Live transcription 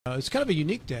It's kind of a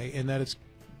unique day in that its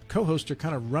co-hosts are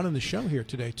kind of running the show here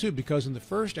today, too, because in the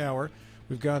first hour,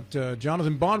 we've got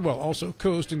Jonathan Bodwell also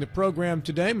co-hosting the program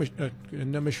today,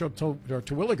 and Michele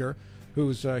Terwilliger,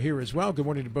 who's here as well. Good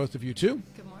morning to both of you, too.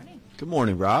 Good morning. Good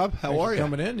morning, Rob. How are you?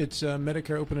 Coming in. It's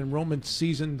Medicare open enrollment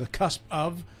season, the cusp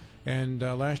of, and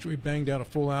last year we banged out a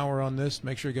full hour on this.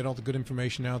 Make sure you get all the good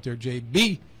information out there.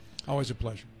 JB, always a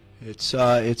pleasure.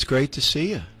 It's great to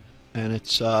see you. And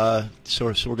it's so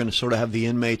we're going to sort of have the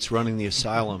inmates running the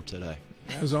asylum today.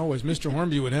 As always, Mr.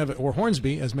 Hornby would have it, or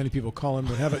Hornsby, as many people call him,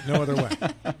 would have it no other way.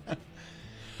 That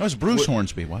was Bruce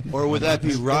Hornsby, wasn't it? Or would that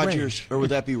be Rogers? Or would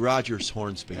that be Rogers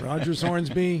Hornsby? Rogers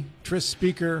Hornsby, Tris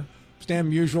Speaker,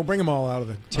 Stan Musial, bring them all out of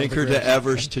it. Tinker to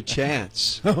Evers to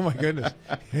Chance. Oh my goodness,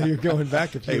 you're going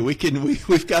back. Hey,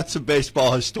 we've got some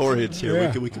baseball historians here.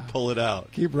 Yeah. We can pull it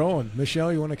out. Keep rolling,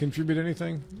 Michele. You want to contribute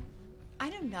anything? I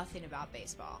know nothing about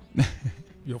baseball.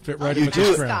 You'll fit right You in with do.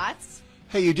 this crowd. Mascots.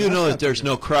 Hey, you do know that there's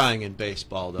no crying in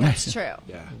baseball, though. That's true.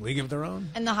 Yeah. League of their own.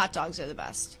 And the hot dogs are the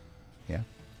best. Yeah.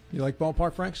 You like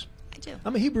ballpark, Franks? I do.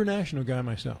 I'm a Hebrew National guy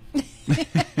myself. There's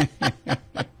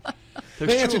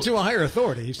They answer true- to a higher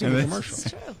authority. You've seen the commercial. It's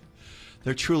true.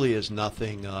 There truly is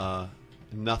nothing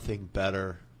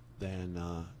better than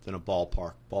a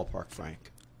ballpark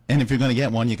Frank. And if you're going to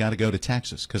get one, you got to go to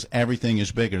Texas because everything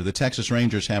is bigger. The Texas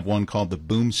Rangers have one called the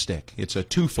Boomstick. It's a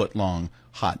 2-foot-long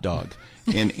hot dog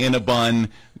in a bun,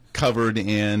 covered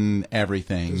in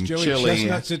everything. Does Joey chili.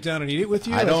 Chestnut sit down and eat it with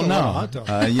you? I don't That's a lot of know.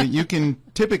 hot dog. You can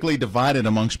typically divide it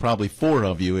amongst probably 4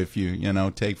 of you if you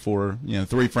take 4,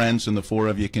 3 friends, and the 4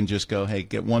 of you can just go, hey,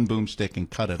 get one Boomstick and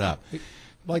cut it up.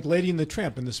 Like Lady and the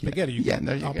Tramp and the spaghetti. You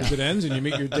there you go. opposite ends, and you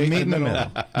meet your date Meet in the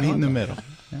middle. Meet in the middle.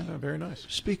 Oh, very nice.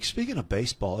 Speaking of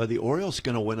baseball, are the Orioles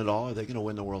going to win it all? Are they going to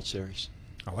win the World Series?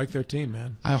 I like their team,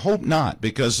 man. I hope not,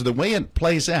 because the way it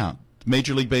plays out,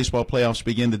 Major League Baseball playoffs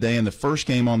begin today, and the first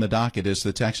game on the docket is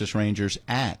the Texas Rangers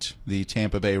at the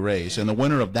Tampa Bay Rays. And the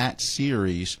winner of that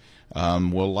series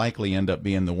will likely end up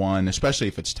being the one, especially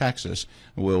if it's Texas,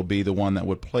 will be the one that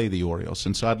would play the Orioles.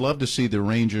 And so I'd love to see the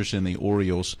Rangers and the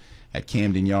Orioles at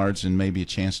Camden Yards and maybe a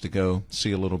chance to go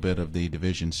see a little bit of the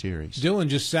division series. Dylan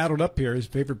just saddled up here. His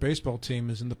favorite baseball team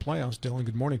is in the playoffs. Dylan,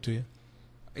 good morning to you.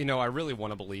 You know, I really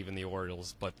want to believe in the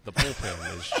Orioles, but the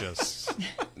bullpen is just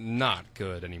not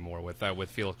good anymore with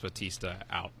Felix Bautista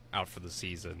out for the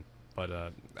season.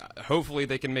 But hopefully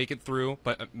they can make it through.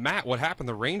 But Matt, what happened?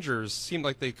 The Rangers seemed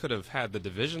like they could have had the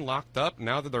division locked up.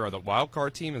 Now that they're the wild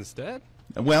card team instead.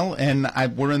 Well, and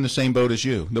we're in the same boat as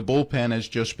you. The bullpen has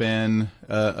just been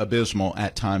abysmal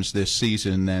at times this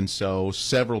season, and so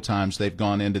several times they've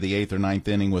gone into the 8th or 9th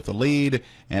inning with a lead,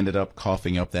 ended up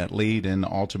coughing up that lead, and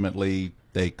ultimately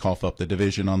they cough up the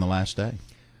division on the last day.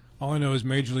 All I know is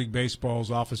Major League Baseball's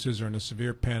offices are in a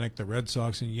severe panic. The Red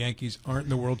Sox and Yankees aren't in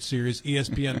the World Series.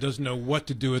 ESPN doesn't know what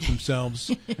to do with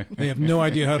themselves. They have no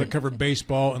idea how to cover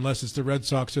baseball unless it's the Red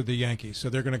Sox or the Yankees. So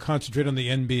they're going to concentrate on the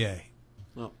NBA.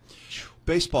 Well,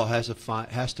 baseball has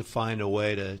to find a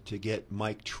way to get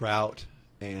Mike Trout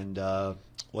and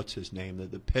what's his name,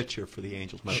 the pitcher for the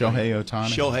Angels, Shohei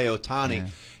Ohtani. Yeah.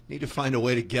 Need to find a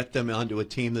way to get them onto a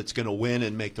team that's going to win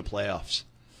and make the playoffs.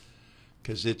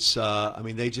 Because it's,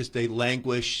 they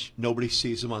languish. Nobody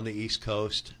sees them on the East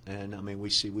Coast, and we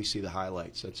see the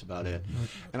highlights. That's about it.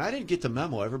 And I didn't get the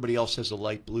memo. Everybody else has a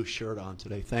light blue shirt on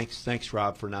today. Thanks,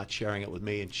 Rob, for not sharing it with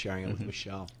me and sharing it with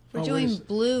Michele. We're doing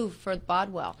blue for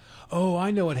Bodwell. Oh,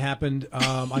 I know what happened.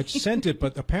 I sent it,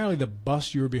 but apparently the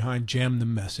bus you were behind jammed the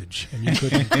message, and you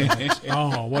couldn't get it.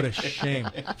 Oh, what a shame.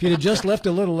 If you'd have just left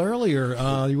a little earlier,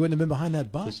 you wouldn't have been behind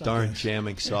that bus. The darn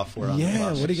jamming software on the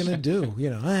bus. What are you going to do?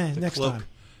 Next time.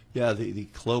 Yeah, the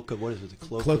cloak of, what is it? The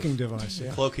cloaking device,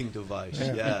 yeah. Cloaking device,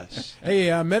 yes. Hey,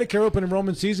 Medicare open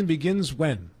enrollment season begins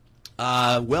when?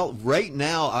 Well, right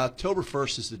now, October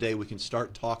 1st is the day we can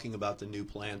start talking about the new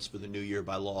plans for the new year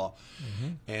by law.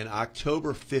 And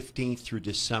October 15th through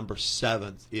December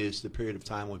 7th is the period of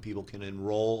time when people can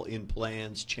enroll in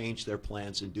plans, change their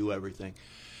plans, and do everything.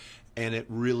 And it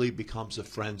really becomes a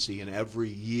frenzy. And every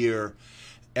year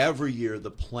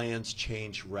the plans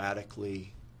change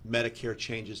radically. Medicare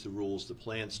changes the rules, the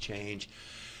plans change.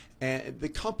 And the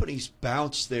companies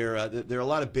bounce there are a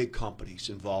lot of big companies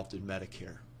involved in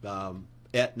Medicare.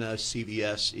 Aetna,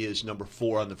 CVS is number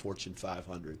 4 on the Fortune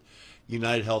 500.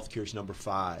 United Healthcare is number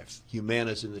 5.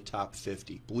 Humana's in the top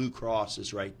 50. Blue Cross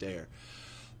is right there.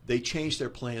 They change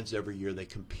their plans every year. They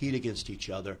compete against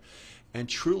each other. And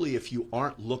truly, if you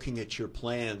aren't looking at your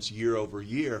plans year over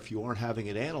year, if you aren't having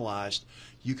it analyzed,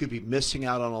 you could be missing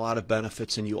out on a lot of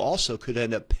benefits, and you also could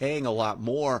end up paying a lot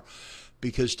more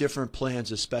because different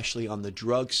plans, especially on the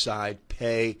drug side,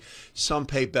 some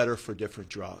pay better for different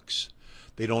drugs.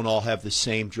 They don't all have the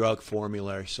same drug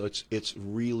formulary, so it's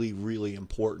really, really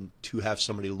important to have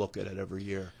somebody look at it every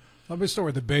year. Let me start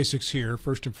with the basics here.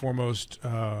 First and foremost,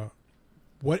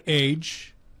 what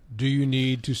age do you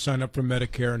need to sign up for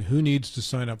Medicare, and who needs to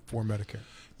sign up for Medicare?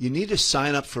 You need to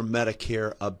sign up for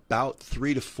Medicare about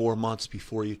 3 to 4 months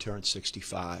before you turn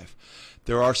 65.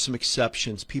 There are some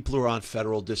exceptions. People who are on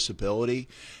federal disability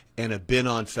and have been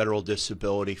on federal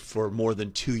disability for more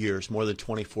than 2 years, more than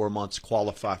 24 months,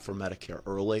 qualify for Medicare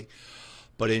early.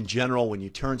 But in general, when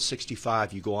you turn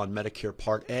 65, you go on Medicare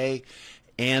Part A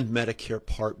and Medicare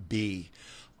Part B,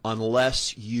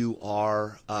 unless you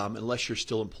are, unless you're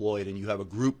still employed and you have a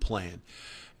group plan.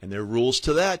 And there are rules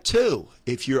to that, too.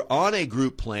 If you're on a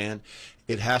group plan,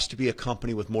 it has to be a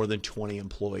company with more than 20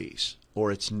 employees,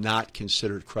 or it's not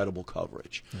considered credible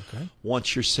coverage. Okay.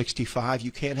 Once you're 65,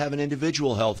 you can't have an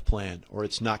individual health plan, or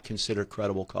it's not considered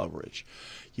credible coverage.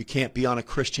 You can't be on a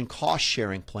Christian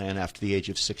cost-sharing plan after the age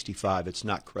of 65. It's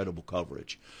not credible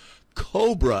coverage.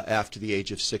 COBRA after the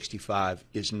age of 65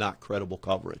 is not credible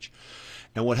coverage.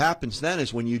 And what happens then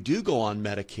is when you do go on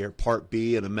Medicare Part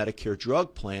B and a Medicare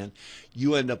drug plan,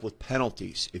 you end up with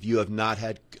penalties if you have not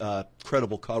had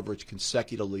credible coverage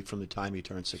consecutively from the time you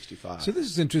turn 65. So this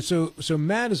is interesting. So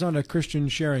Matt is on a Christian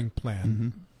sharing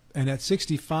plan, and at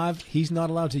 65, he's not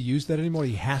allowed to use that anymore.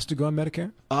 He has to go on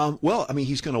Medicare? Well, I mean,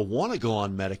 he's going to want to go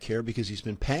on Medicare because he's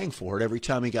been paying for it every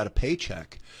time he got a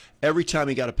paycheck. Every time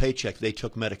he got a paycheck, they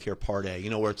took Medicare Part A. You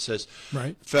know where it says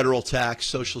federal tax,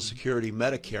 Social Security,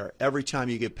 Medicare. Every time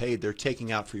you get paid, they're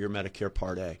taking out for your Medicare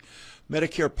Part A.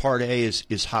 Medicare Part A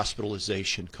is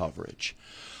hospitalization coverage.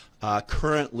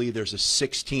 Currently, there's a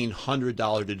 $1,600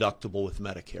 deductible with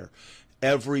Medicare.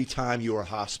 Every time you are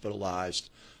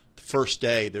hospitalized, the first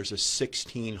day, there's a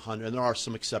 $1,600, and there are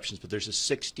some exceptions, but there's a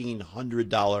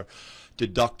 $1,600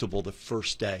 deductible the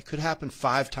first day. Could happen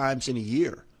 5 times in a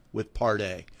year with Part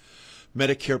A.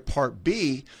 Medicare Part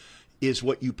B is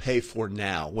what you pay for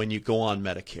now when you go on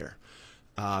Medicare.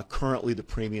 Currently, the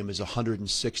premium is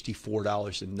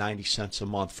 $164.90 a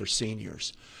month for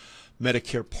seniors.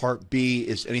 Medicare Part B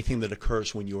is anything that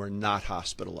occurs when you are not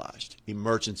hospitalized.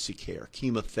 Emergency care,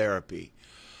 chemotherapy,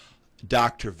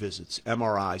 doctor visits,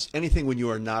 MRIs, anything when you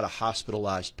are not a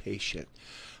hospitalized patient.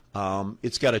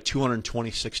 It's got a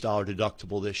 $226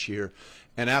 deductible this year,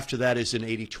 and after that is an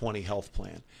 80-20 health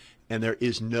plan. And there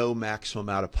is no maximum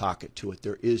out-of-pocket to it.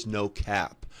 There is no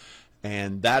cap.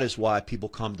 And that is why people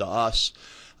come to us,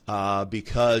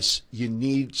 because you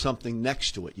need something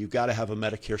next to it. You've got to have a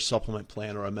Medicare supplement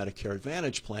plan or a Medicare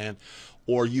Advantage plan,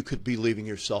 or you could be leaving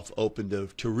yourself open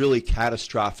to really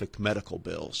catastrophic medical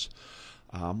bills.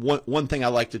 One thing I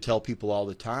like to tell people all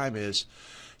the time is,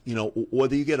 you know,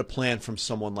 whether you get a plan from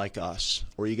someone like us,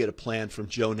 or you get a plan from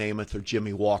Joe Namath or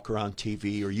Jimmy Walker on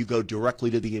TV, or you go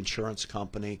directly to the insurance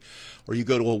company, or you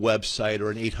go to a website or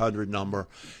an 800 number,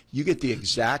 you get the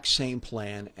exact same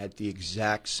plan at the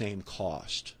exact same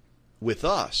cost with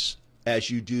us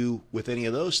as you do with any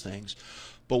of those things.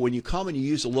 But when you come and you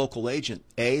use a local agent,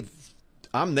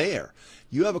 I'm there.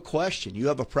 You have a question, you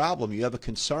have a problem, you have a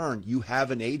concern, you have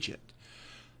an agent.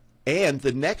 And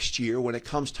the next year, when it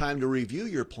comes time to review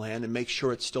your plan and make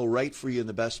sure it's still right for you and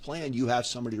the best plan, you have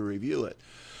somebody to review it.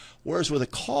 Whereas with a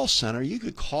call center, you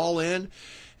could call in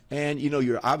and, you know,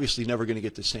 you're obviously never going to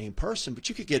get the same person, but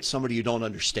you could get somebody you don't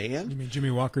understand. You mean Jimmy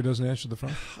Walker doesn't answer the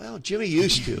phone? Well, Jimmy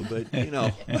used to, but, you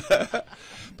know.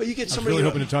 But you get somebody. I was really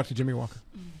hoping to talk to Jimmy Walker.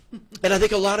 And I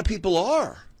think a lot of people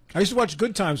are. I used to watch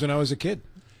Good Times when I was a kid.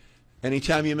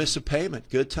 Anytime you miss a payment,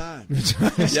 good time.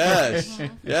 Yes,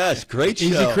 great show.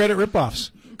 Easy credit ripoffs.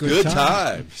 Good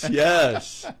times.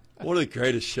 Yes, one of the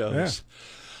greatest shows.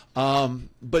 Yeah.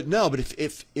 But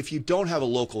if you don't have a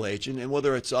local agent, and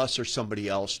whether it's us or somebody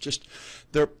else, just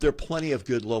there are plenty of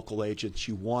good local agents.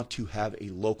 You want to have a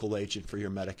local agent for your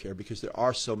Medicare because there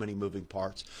are so many moving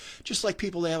parts. Just like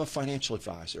people, they have a financial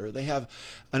advisor, or they have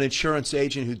an insurance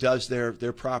agent who does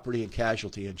their property and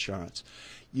casualty insurance.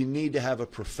 You need to have a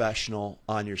professional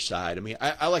on your side. I mean,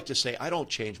 I like to say I don't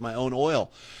change my own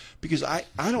oil because I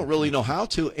don't really know how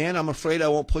to, and I'm afraid I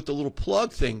won't put the little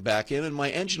plug thing back in and my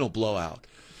engine will blow out.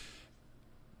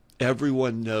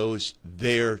 Everyone knows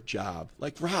their job.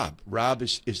 Like Rob. Rob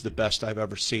is the best I've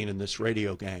ever seen in this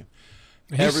radio game.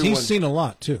 He's seen a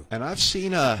lot, too. And I've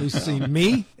seen... he's seen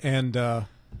me, and...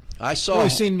 I saw.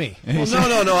 He's seen me.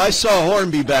 Well, no. I saw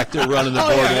Hornby back there running the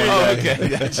board. Yeah. Okay.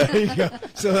 There you go.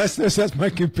 So that's my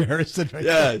comparison right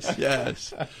there.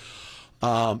 Yes.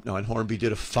 No, and Hornby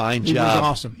did a fine job. He was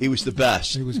awesome. He was the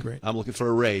best. He was great. I'm looking for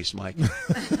a raise, Mike. All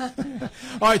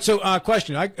right, so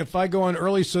question. If I go on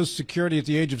early Social Security at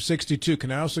the age of 62,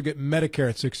 can I also get Medicare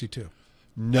at 62?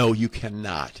 No, you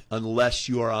cannot, unless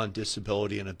you are on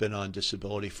disability and have been on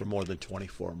disability for more than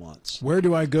 24 months. Where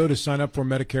do I go to sign up for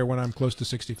Medicare when I'm close to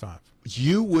 65?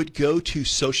 You would go to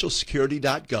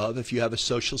socialsecurity.gov if you have a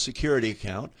Social Security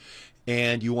account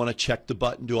and you want to check the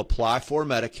button to apply for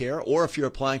Medicare, or if you're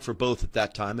applying for both at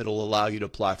that time, it'll allow you to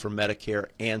apply for Medicare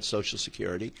and Social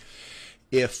Security.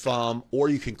 Or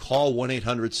you can call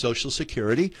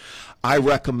 1-800-SOCIAL-SECURITY. I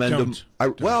recommend I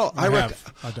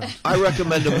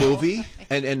recommend a movie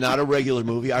and not a regular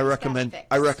movie. I recommend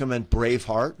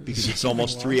Braveheart because it's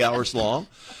almost 3 hours long.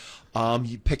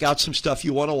 You pick out some stuff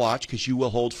you want to watch because you will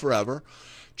hold forever.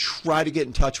 Try to get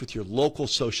in touch with your local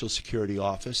Social Security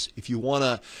office. If you want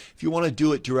to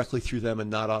do it directly through them and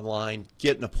not online,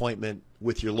 get an appointment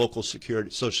with your local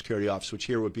Social Security office, which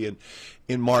here would be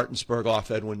in Martinsburg off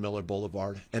Edwin Miller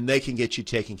Boulevard, and they can get you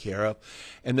taken care of.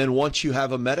 And then once you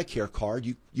have a Medicare card,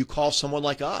 you call someone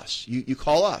like us. You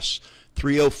call us,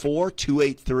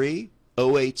 304-283-0864,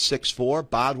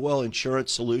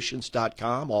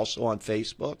 BodwellInsuranceSolutions.com, also on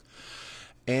Facebook.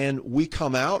 And we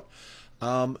come out.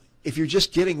 If you're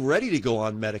just getting ready to go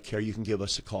on Medicare, you can give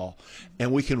us a call,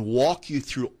 and we can walk you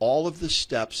through all of the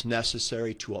steps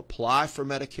necessary to apply for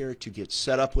Medicare, to get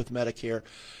set up with Medicare,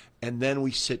 and then we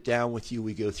sit down with you.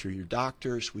 We go through your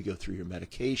doctors, we go through your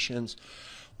medications,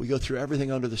 we go through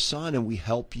everything under the sun, and we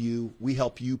help you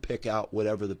pick out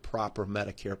whatever the proper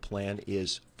Medicare plan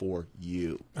is for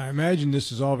you. I imagine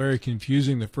this is all very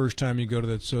confusing the first time you go to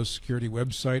that Social Security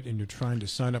website and you're trying to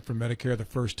sign up for Medicare the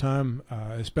first time,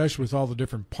 especially with all the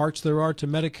different parts there are to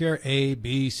Medicare, A,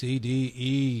 B, C, D,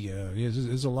 E.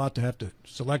 There's a lot to have to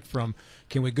select from.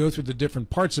 Can we go through the different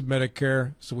parts of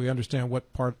Medicare so we understand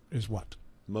what part is what?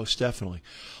 Most definitely.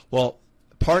 Well,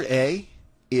 Part A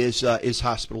is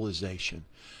hospitalization.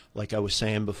 Like I was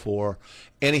saying before,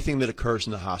 anything that occurs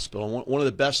in the hospital. And one of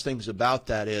the best things about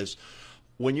that is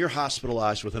when you're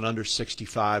hospitalized with an under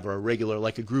 65 or a regular,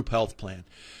 like a group health plan,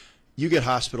 you get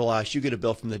hospitalized, you get a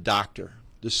bill from the doctor,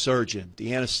 the surgeon,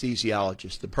 the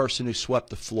anesthesiologist, the person who swept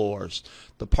the floors,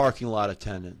 the parking lot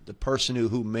attendant, the person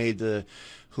who made the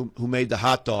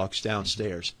hot dogs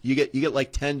downstairs. You get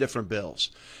like 10 different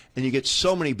bills. And you get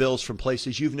so many bills from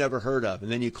places you've never heard of. And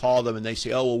then you call them and they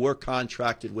say, oh, well, we're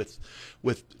contracted with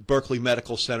Berkeley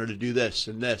Medical Center to do this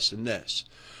and this and this.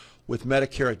 With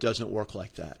Medicare, it doesn't work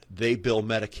like that. They bill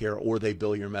Medicare or they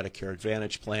bill your Medicare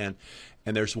Advantage plan,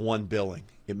 and there's one billing.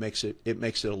 It makes it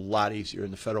a lot easier.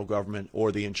 In the federal government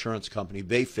or the insurance company,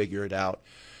 they figure it out.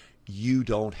 You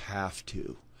don't have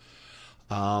to.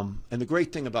 And the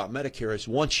great thing about Medicare is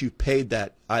once you've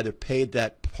either paid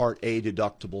that Part A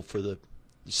deductible for the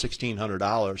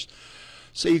 $1,600,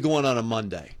 say you go in on a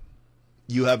Monday.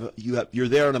 You're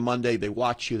there on a Monday, they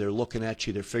watch you, they're looking at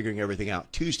you, they're figuring everything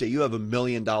out. Tuesday, you have $1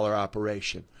 million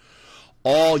operation.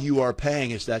 All you are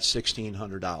paying is that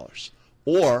 $1,600.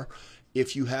 Or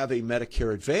if you have a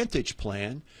Medicare Advantage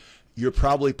plan, you're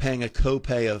probably paying a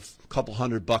copay of a couple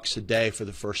 $100 a day for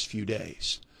the first few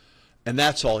days. And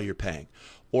that's all you're paying.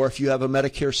 Or if you have a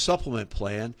Medicare Supplement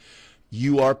plan,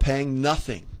 you are paying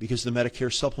nothing because the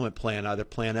Medicare Supplement plan, either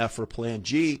Plan F or Plan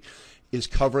G, is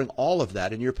covering all of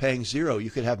that, and you're paying zero. You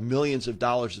could have millions of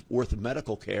dollars worth of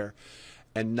medical care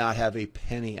and not have a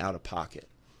penny out of pocket,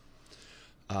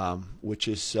 which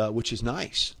is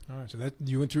nice. All right, so that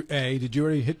you went through A. Did you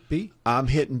already hit B? I'm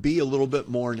hitting B a little bit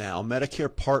more now.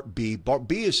 Medicare Part B.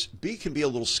 B can be a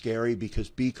little scary because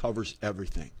B covers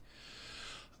everything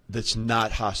that's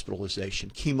not hospitalization.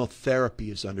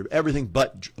 Chemotherapy is under everything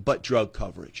but drug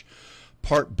coverage.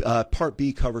 Part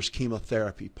B covers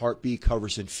chemotherapy. Part B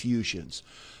covers infusions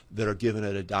that are given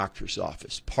at a doctor's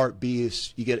office. Part B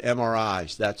is you get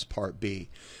MRIs. That's Part B.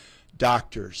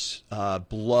 Doctors,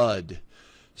 blood,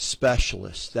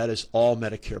 specialists. That is all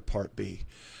Medicare Part B.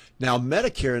 Now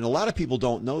Medicare, and a lot of people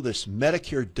don't know this,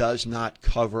 Medicare does not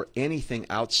cover anything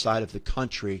outside of the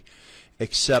country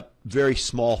except very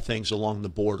small things along the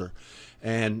border.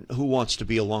 And who wants to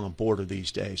be along a border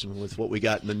these days? I mean, with what we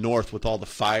got in the north with all the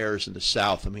fires in the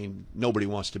south, I mean, nobody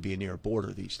wants to be near a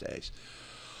border these days.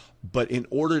 But in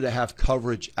order to have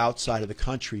coverage outside of the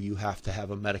country, you have to have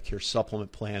a Medicare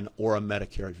Supplement plan or a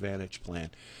Medicare Advantage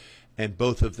plan. And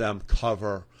both of them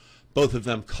cover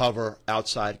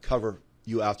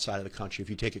you outside of the country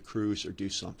if you take a cruise or do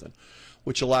something,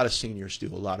 which a lot of seniors do.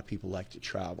 A lot of people like to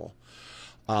travel.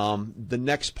 The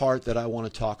next part that I want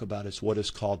to talk about is what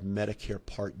is called Medicare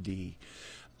Part D.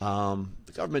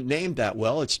 The government named that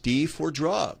well. It's D for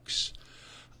drugs.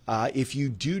 If you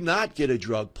do not get a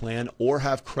drug plan or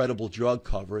have credible drug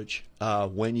coverage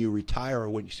when you retire or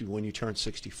when you turn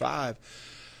 65,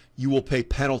 you will pay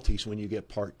penalties when you get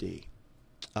Part D.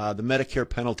 the Medicare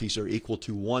penalties are equal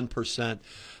to 1%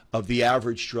 of the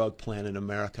average drug plan in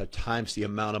America times the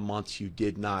amount of months you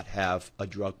did not have a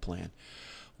drug plan,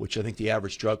 which I think the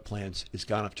average drug plans has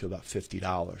gone up to about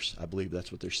 $50. I believe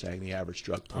that's what they're saying the average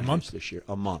drug plan is this year.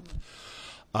 A month.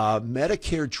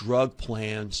 Medicare drug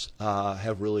plans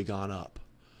have really gone up.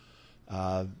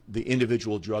 The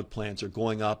individual drug plans are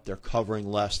going up. They're covering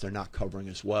less. They're not covering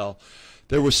as well.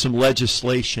 There was some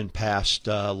legislation passed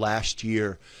last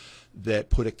year that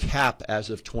put a cap as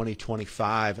of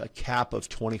 2025, a cap of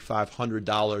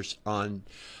 $2,500 on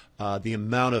the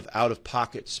amount of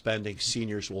out-of-pocket spending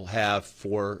seniors will have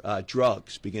for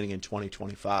drugs beginning in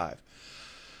 2025.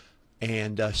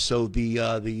 And so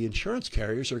the insurance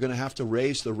carriers are going to have to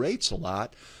raise the rates a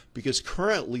lot because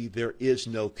currently there is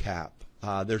no cap.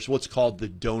 There's what's called the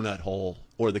donut hole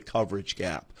or the coverage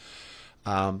gap.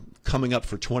 Coming up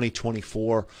for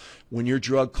 2024, when your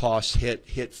drug costs hit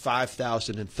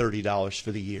 $5,030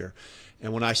 for the year,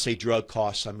 and when I say drug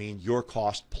costs, I mean your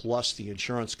cost plus the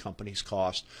insurance company's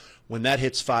cost. When that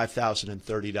hits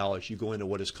 $5,030, you go into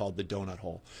what is called the donut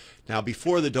hole. Now,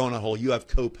 before the donut hole, you have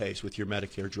co-pays with your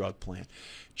Medicare drug plan.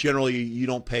 Generally, you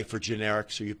don't pay for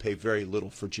generics, or you pay very little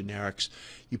for generics.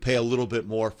 You pay a little bit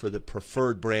more for the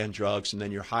preferred brand drugs, and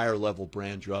then your higher level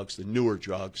brand drugs, the newer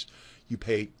drugs, you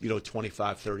pay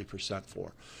 25-30%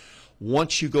 for.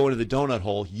 Once you go into the donut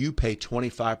hole, you pay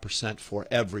 25% for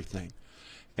everything,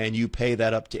 and you pay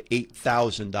that up to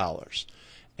 $8,000.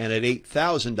 And at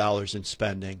 $8,000 in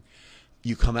spending,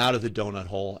 you come out of the donut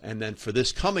hole, and then for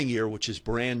this coming year, which is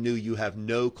brand new, you have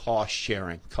no cost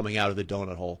sharing coming out of the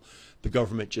donut hole. The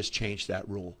government just changed that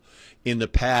rule. In the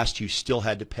past, you still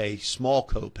had to pay small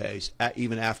co-pays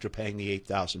even after paying the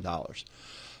 $8,000.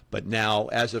 But now,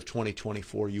 as of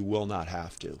 2024, you will not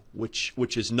have to,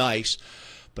 which is nice.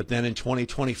 But then in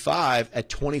 2025, at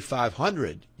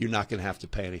 $2,500, you're not going to have to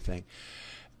pay anything.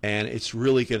 And it's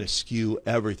really going to skew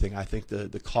everything. I think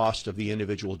the cost of the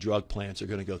individual drug plans are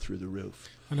going to go through the roof.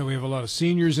 I know we have a lot of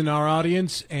seniors in our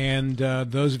audience, and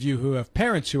those of you who have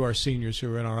parents who are seniors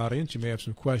who are in our audience, you may have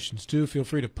some questions too. Feel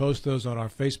free to post those on our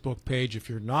Facebook page. If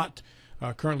you're not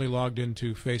currently logged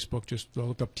into Facebook, just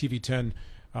look up TV10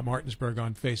 Martinsburg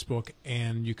on Facebook,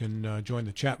 and you can join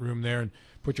the chat room there and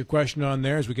put your question on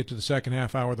there. As we get to the second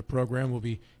half hour of the program, we'll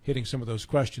be hitting some of those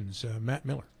questions. Matt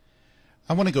Miller.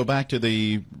 I want to go back to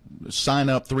the sign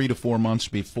up 3 to 4 months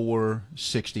before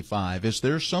 65. Is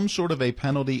there some sort of a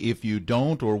penalty if you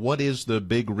don't, or what is the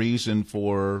big reason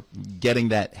for getting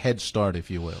that head start,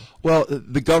 if you will? Well,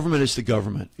 the government is the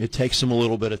government. It takes them a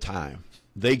little bit of time.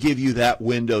 They give you that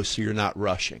window so you're not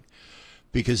rushing,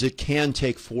 because it can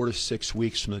take 4 to 6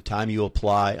 weeks from the time you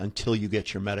apply until you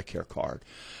get your Medicare card.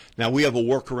 Now, we have a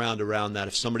workaround around that.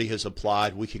 If somebody has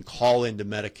applied, we can call into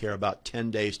Medicare about 10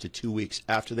 days to 2 weeks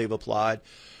after they've applied,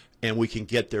 and we can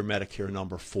get their Medicare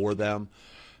number for them,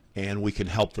 and we can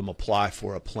help them apply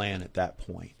for a plan at that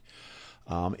point.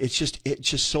 It's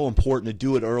just so important to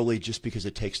do it early just because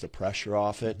it takes the pressure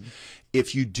off it. Mm-hmm.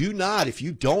 If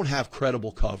you don't have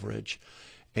credible coverage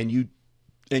and you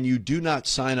do not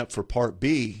sign up for Part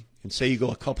B, and say you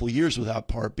go a couple of years without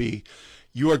Part B,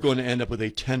 you are going to end up with a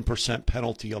 10%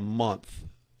 penalty a month.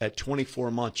 At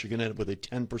 24 months, you're going to end up with a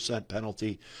 10%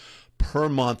 penalty per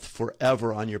month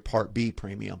forever on your Part B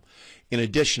premium. In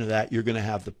addition to that, you're going to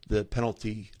have the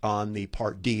penalty on the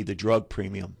Part D, the drug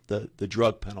premium, the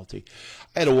drug penalty.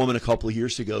 I had a woman a couple of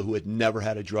years ago who had never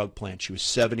had a drug plan. She was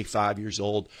 75 years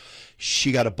old.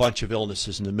 She got a bunch of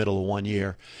illnesses in the middle of 1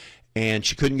 year. And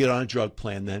she couldn't get on a drug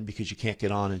plan then, because you can't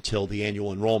get on until the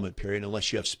annual enrollment period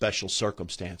unless you have special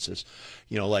circumstances,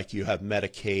 like you have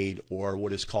Medicaid or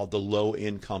what is called the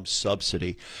low-income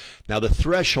subsidy. Now, the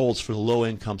thresholds for the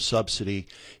low-income subsidy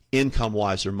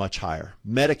income-wise are much higher.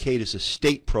 Medicaid is a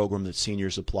state program that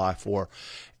seniors apply for,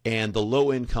 and the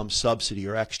low-income subsidy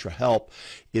or extra help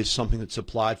is something that's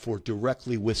applied for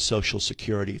directly with Social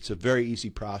Security. It's a very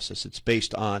easy process. It's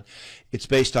based on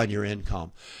your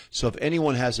income. So if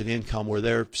anyone has an income where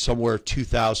they're somewhere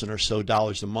 $2,000 or so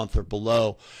a month or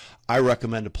below, I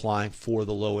recommend applying for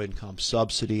the low-income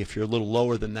subsidy. If you're a little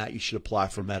lower than that, you should apply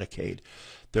for Medicaid.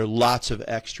 There are lots of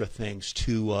extra things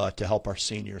to help our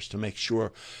seniors to make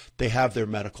sure they have their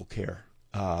medical care.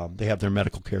 They have their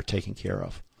medical care taken care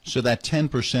of. So that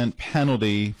 10%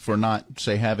 penalty for not,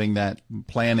 say, having that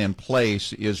plan in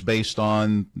place is based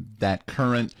on that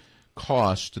current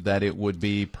cost that it would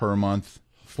be per month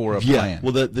for a plan?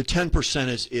 Well, the 10%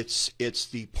 is it's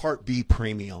the Part B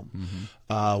premium,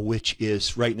 which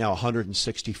is right now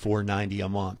 $164.90 a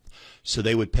month. So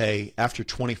they would pay after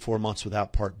 24 months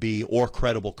without Part B or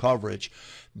credible coverage,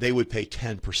 they would pay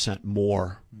 10%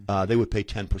 more. They would pay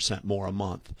 10% more a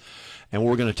month. And what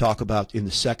we're going to talk about in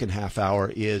the second half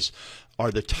hour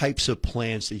are the types of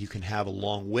plans that you can have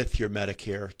along with your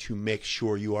Medicare to make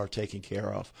sure you are taken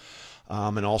care of.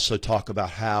 And also talk about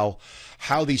how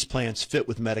these plans fit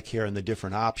with Medicare and the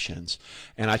different options.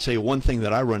 And I tell you one thing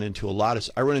that I run into a lot is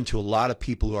I run into a lot of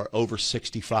people who are over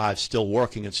 65 still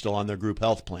working and still on their group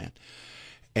health plan.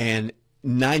 And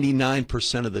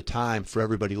 99% of the time, for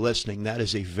everybody listening, that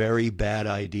is a very bad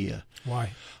idea.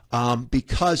 Why?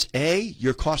 Because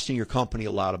you're costing your company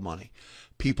a lot of money.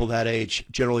 People that age,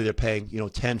 generally they're paying $10,000,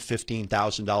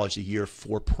 $15,000 a year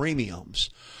for premiums.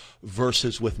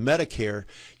 Versus with Medicare,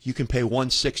 you can pay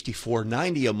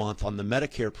 $164.90 a month on the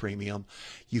Medicare premium.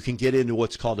 You can get into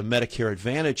what's called a Medicare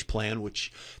Advantage plan,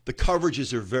 which the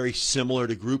coverages are very similar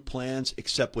to group plans,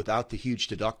 except without the huge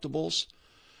deductibles.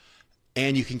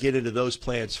 And you can get into those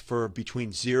plans for between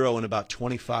 $0 and about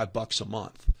 $25 a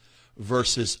month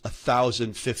versus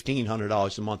 $1,000,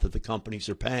 $1,500 a month that the companies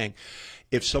are paying.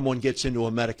 If someone gets into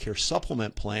a Medicare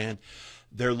supplement plan,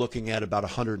 they're looking at about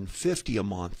 $150 a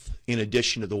month in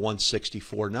addition to the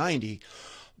 $164.90,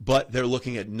 but they're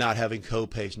looking at not having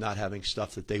copays, not having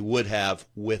stuff that they would have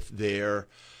with their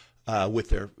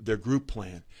group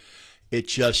plan.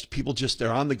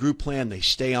 They're on the group plan, they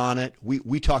stay on it.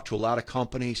 We talk to a lot of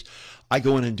companies. I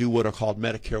go in and do what are called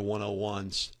Medicare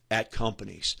 101s at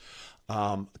companies.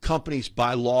 Companies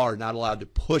by law are not allowed to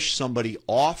push somebody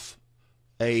off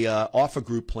a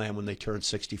group plan when they turn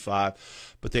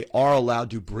 65, but they are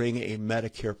allowed to bring a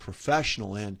Medicare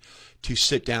professional in to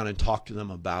sit down and talk to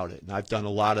them about it. And I've done a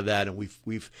lot of that, and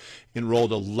we've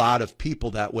enrolled a lot of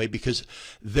people that way because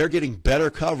they're getting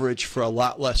better coverage for a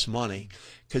lot less money,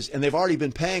 and they've already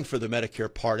been paying for the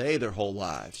Medicare Part A their whole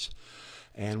lives.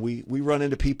 And we run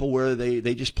into people where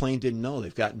they just plain didn't know.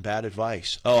 They've gotten bad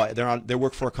advice. Oh, they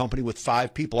work for a company with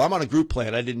 5 people. I'm on a group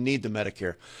plan. I didn't need the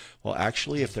Medicare. Well,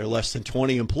 actually, if they're less than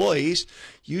 20 employees,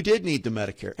 you did need the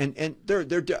Medicare. And there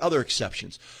are other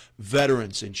exceptions.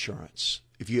 Veterans insurance.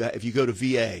 If you go to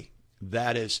VA,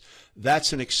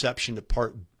 that's an exception to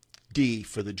Part D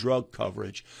for the drug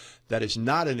coverage. That is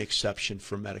not an exception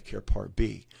for Medicare Part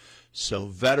B. So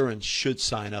veterans should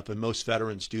sign up, and most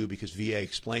veterans do because VA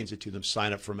explains it to them,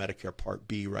 sign up for Medicare Part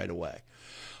B right away.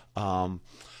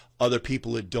 Other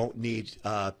people that don't need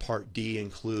Part D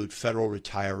include federal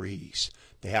retirees.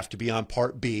 They have to be on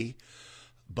Part B,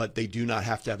 but they do not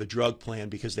have to have a drug plan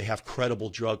because they have credible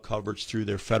drug coverage through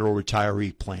their federal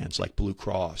retiree plans like Blue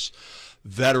Cross.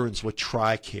 Veterans with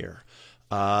TRICARE.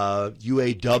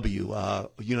 UAW,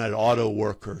 United Auto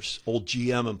Workers, old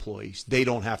GM employees, they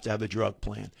don't have to have a drug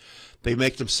plan. They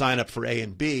make them sign up for A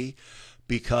and B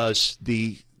because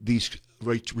these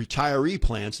retiree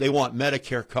plans, they want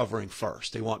Medicare covering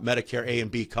first. They want Medicare A and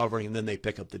B covering, and then they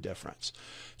pick up the difference.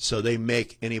 So they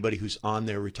make anybody who's on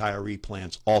their retiree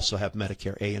plans also have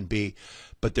Medicare A and B,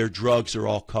 but their drugs are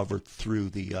all covered through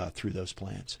those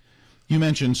plans. You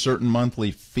mentioned certain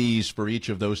monthly fees for each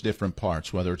of those different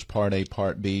parts, whether it's Part A,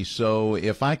 Part B. So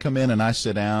if I come in and I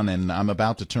sit down and I'm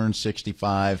about to turn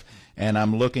 65 and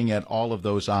I'm looking at all of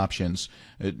those options,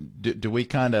 do we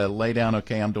kind of lay down,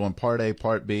 okay, I'm doing Part A,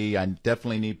 Part B, I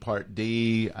definitely need Part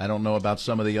D, I don't know about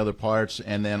some of the other parts,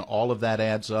 and then all of that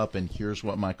adds up and here's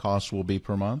what my costs will be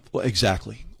per month? Well,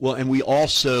 exactly. Well, and we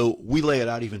lay it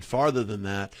out even farther than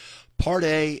that. Part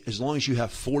A, as long as you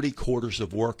have 40 quarters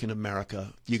of work in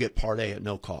America, you get Part A at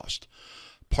no cost.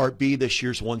 Part B this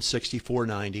year's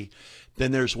 $164.90.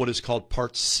 Then there's what is called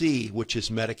Part C, which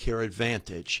is Medicare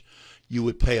Advantage. You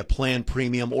would pay a plan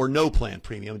premium or no plan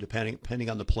premium, depending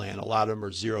on the plan. A lot of them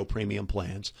are 0 premium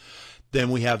plans.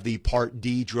 Then we have the Part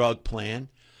D drug plan,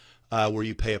 where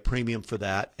you pay a premium for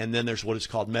that. And then there's what is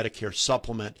called Medicare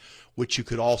Supplement, which you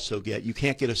could also get. You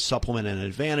can't get a supplement and an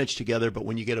Advantage together, but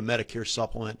when you get a Medicare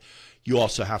Supplement, you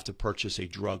also have to purchase a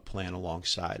drug plan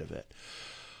alongside of it.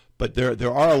 But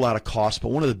there are a lot of costs, but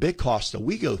one of the big costs that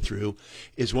we go through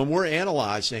is when we're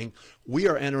analyzing, we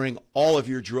are entering all of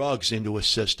your drugs into a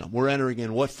system. We're entering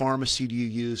in what pharmacy do you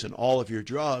use and all of your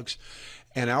drugs,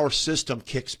 and our system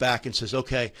kicks back and says,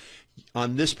 okay,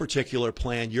 on this particular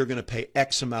plan, you're going to pay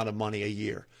X amount of money a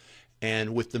year.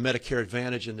 And with the Medicare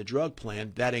Advantage and the drug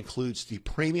plan, that includes the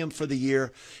premium for the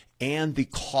year and the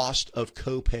cost of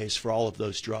copays for all of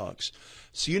those drugs.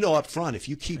 So you know up front, if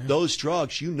you keep those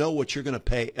drugs, you know what you're going to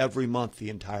pay every month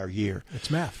the entire year. It's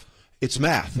math. It's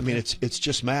math. I mean, it's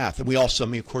just math. And we also,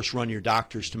 of course, run your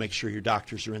doctors to make sure your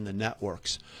doctors are in the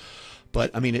networks.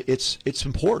 But I mean, it's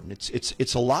important.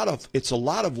 It's a lot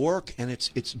of work, and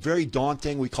it's very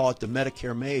daunting. We call it the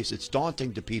Medicare maze. It's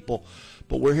daunting to people,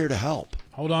 but we're here to help.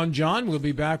 Hold on, John. We'll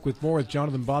be back with more with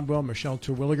Jonathan Bodwell, Michele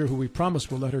Terwilliger, who we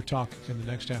promise will let her talk in the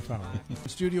next half hour. In the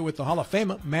studio with the Hall of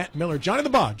Famer, Matt Miller, Johnny the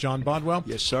Bod, John Bodwell.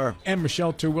 Yes, sir. And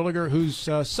Michele Terwilliger, whose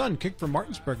son kicked for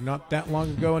Martinsburg not that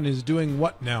long ago and is doing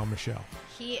what now, Michele?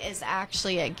 He is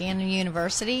actually at Gannon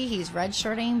University. He's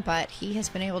redshirting, but he has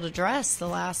been able to dress the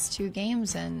last 2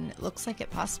 games, and it looks like it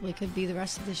possibly could be the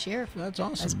rest of this year. That's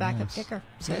awesome. As backup kicker.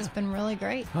 So it's been really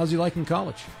great. How's he liking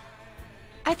college?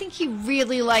 I think he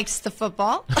really likes the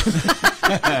football.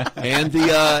 and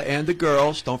the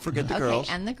girls. Don't forget the girls.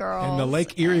 And the girls. And the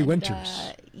Lake Erie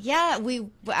Winters. Yeah, we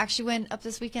actually went up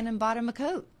this weekend and bought him a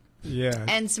coat. Yeah.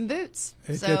 And some boots.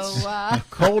 It so gets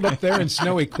cold up there and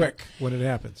snowy quick when it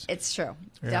happens. It's true.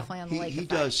 Yeah. Definitely on the lake.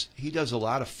 He does a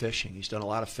lot of fishing. He's done a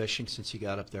lot of fishing since he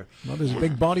got up there. Well, there's a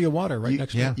big body of water right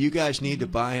next to him. You guys need to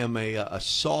buy him a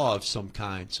saw of some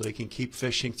kind so he can keep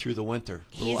fishing through the winter.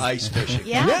 Little ice fishing.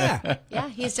 Yeah.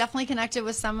 He's definitely connected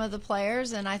with some of the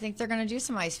players, and I think they're going to do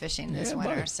some ice fishing this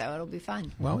winter, so it'll be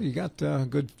fun. Well, you got a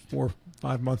good 4 or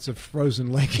 5 months of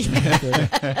frozen lake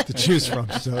to choose from.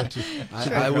 So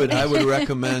I would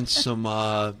recommend some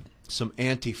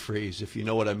antifreeze, if you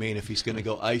know what I mean, if he's going to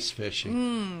go ice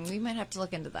fishing. We might have to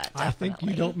look into that. I think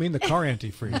you don't mean the car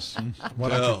antifreeze. What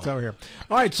No. I can tell here.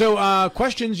 All right, so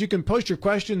questions. You can post your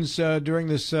questions during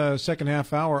this second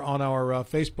half hour on our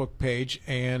Facebook page.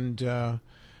 And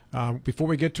before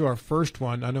we get to our first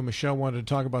one, I know Michele wanted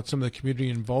to talk about some of the community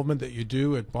involvement that you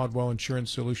do at Bodwell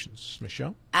Insurance Solutions.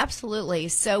 Michele? Absolutely.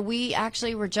 So we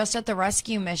actually were just at the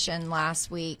rescue mission last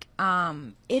week.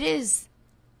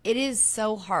 It is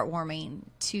so heartwarming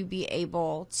to be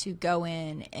able to go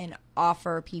in and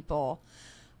offer people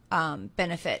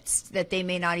benefits that they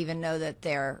may not even know that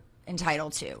they're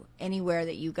entitled to anywhere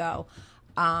that you go,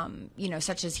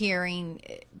 such as hearing,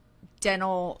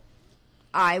 dental,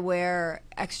 eyewear,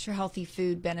 extra healthy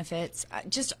food benefits,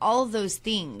 just all of those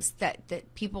things that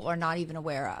people are not even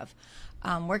aware of.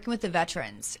 Working with the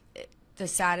veterans, the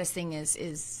saddest thing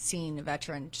is seeing a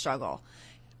veteran struggle.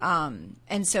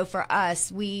 And so for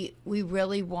us, we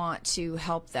really want to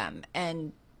help them.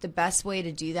 And the best way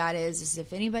to do that is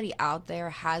if anybody out there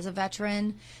has a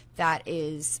veteran that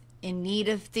is in need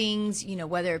of things,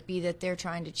 whether it be that they're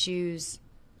trying to choose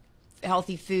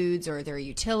healthy foods or their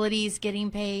utilities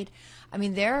getting paid. I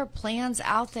mean, there are plans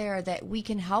out there that we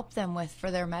can help them with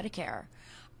for their Medicare.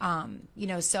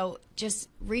 So just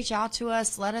reach out to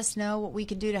us. Let us know what we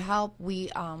can do to help.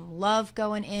 We love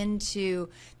going into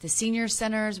the senior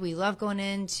centers. We love going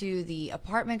into the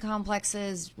apartment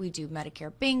complexes. We do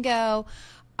Medicare bingo,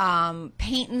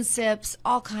 paint and sips,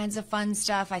 all kinds of fun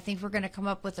stuff. I think we're going to come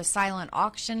up with a silent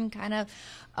auction kind of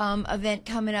event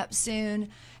coming up soon.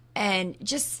 And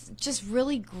just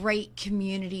really great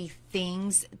community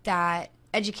things that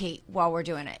educate while we're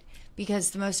doing it.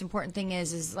 Because the most important thing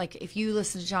is like if you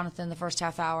listen to Jonathan the first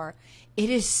half hour, it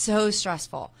is so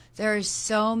stressful. There are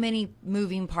so many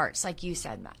moving parts, like you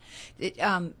said, Matt.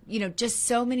 Just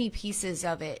so many pieces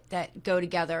of it that go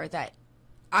together that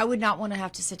I would not want to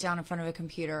have to sit down in front of a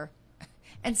computer.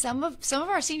 And some of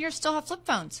our seniors still have flip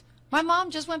phones. My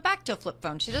mom just went back to a flip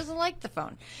phone. She doesn't like the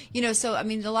phone. So I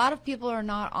mean, a lot of people are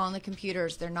not on the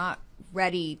computers. They're not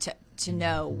ready to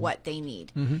know what they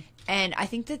need. Mm-hmm. And I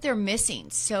think that they're missing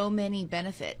so many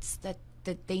benefits that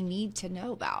they need to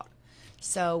know about.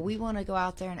 So we want to go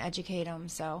out there and educate them.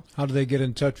 So how do they get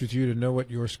in touch with you to know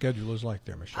what your schedule is like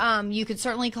there, Michele? You could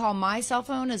certainly call my cell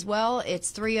phone as well.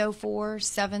 It's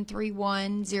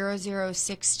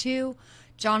 304-731-0062.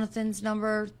 Jonathan's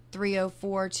number,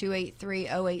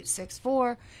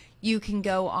 304-283-0864. You can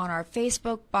go on our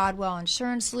Facebook, Bodwell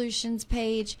Insurance Solutions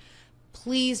page.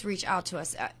 Please reach out to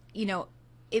us.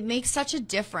 It makes such a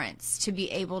difference to be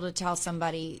able to tell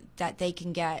somebody that they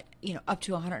can get, up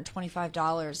to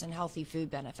 $125 in healthy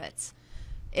food benefits,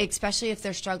 especially if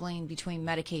they're struggling between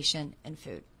medication and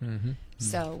food. Mm-hmm.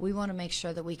 So we want to make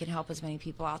sure that we can help as many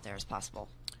people out there as possible.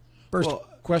 First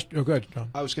question. Oh, go ahead, John.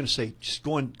 I was going to say, just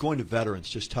going to veterans,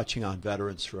 just touching on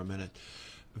veterans for a minute.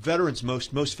 Veterans,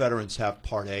 most veterans have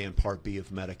Part A and Part B of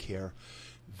Medicare.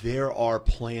 There are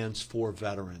plans for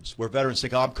veterans where veterans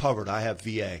think, I'm covered, I have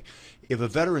VA. If a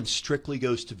veteran strictly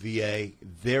goes to VA,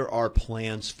 there are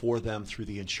plans for them through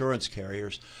the insurance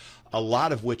carriers, a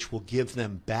lot of which will give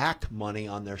them back money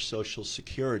on their Social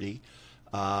Security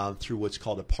through what's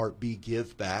called a Part B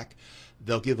give back.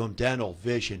 They'll give them dental,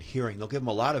 vision, hearing. They'll give them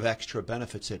a lot of extra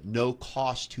benefits at no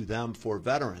cost to them for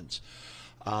veterans.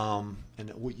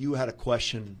 And you had a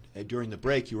question during the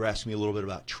break. You were asking me a little bit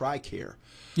about TRICARE.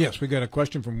 Yes, we got a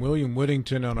question from William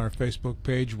Whittington on our Facebook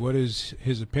page. What is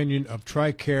his opinion of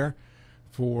TRICARE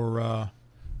for, I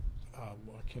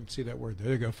can't see that word.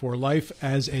 There you go. For life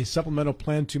as a supplemental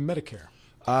plan to Medicare.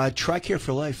 TRICARE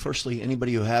for life. Firstly,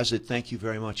 anybody who has it, thank you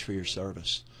very much for your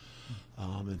service.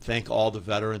 And thank all the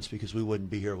veterans, because we wouldn't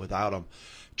be here without them.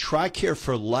 TRICARE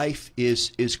for life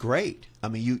is great. I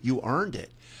mean, you earned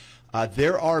it.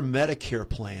 There are Medicare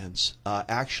plans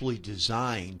actually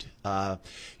designed.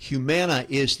 Humana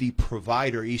is the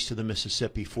provider east of the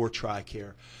Mississippi for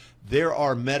TRICARE. There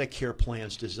are Medicare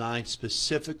plans designed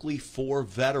specifically for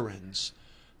veterans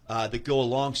that go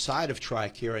alongside of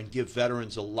TRICARE and give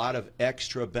veterans a lot of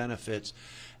extra benefits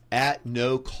at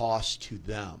no cost to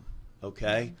them.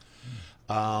 Okay?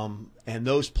 And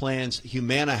those plans,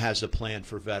 Humana has a plan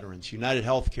for veterans. United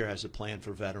Healthcare has a plan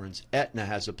for veterans. Aetna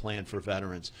has a plan for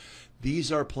veterans.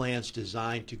 These are plans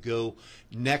designed to go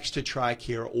next to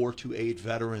TRICARE or to aid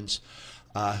veterans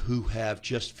who have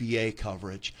just VA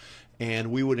coverage.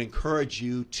 And we would encourage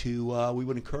you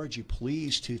to,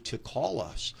 please to call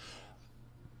us.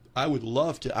 I would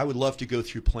love to go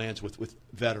through plans with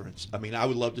veterans. I mean, I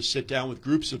would love to sit down with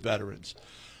groups of veterans.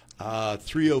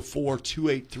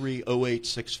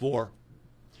 304-283-0864.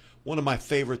 One of my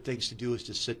favorite things to do is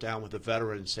to sit down with a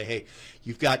veteran and say, hey,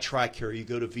 you've got TRICARE, you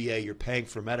go to VA, you're paying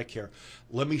for Medicare.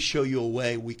 Let me show you a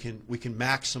way we can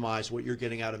maximize what you're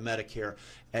getting out of Medicare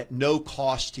at no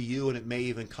cost to you, and it may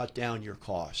even cut down your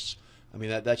costs. I mean,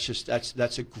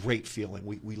 that's a great feeling.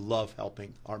 We love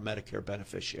helping our Medicare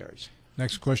beneficiaries.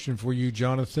 Next question for you,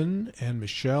 Jonathan and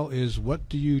Michelle, is what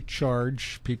do you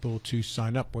charge people to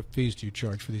sign up? What fees do you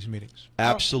charge for these meetings?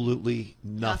 Absolutely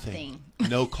nothing.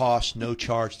 No cost, no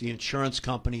charge. The insurance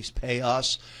companies pay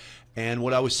us. And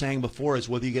what I was saying before is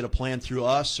whether you get a plan through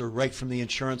us or right from the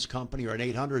insurance company or an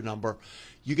 800 number,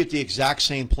 you get the exact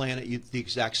same plan at the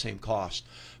exact same cost.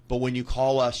 But when you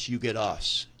call us, you get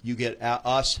us. You get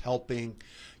us helping.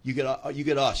 You get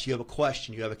us. You have a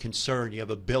question. You have a concern. You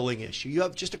have a billing issue. You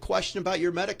have just a question about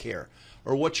your Medicare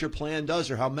or what your plan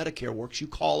does or how Medicare works. You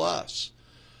call us.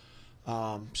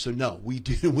 So no, we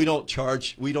don't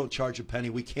charge a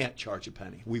penny. We can't charge a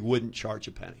penny. We wouldn't charge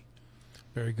a penny.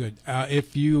 Very good.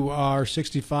 If you are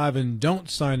 65 and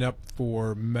don't sign up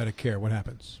for Medicare, what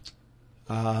happens?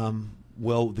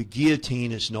 Well, the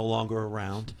guillotine is no longer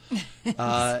around.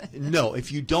 No,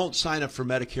 if you don't sign up for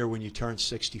Medicare when you turn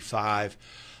 65,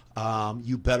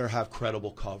 you better have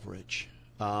credible coverage.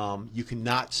 You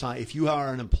cannot sign, if you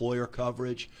are an employer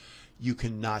coverage, you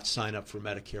cannot sign up for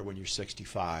Medicare when you're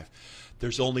 65.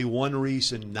 There's only one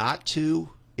reason not to.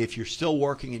 If you're still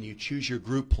working and you choose your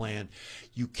group plan,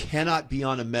 you cannot be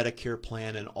on a Medicare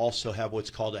plan and also have what's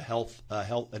called an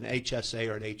HSA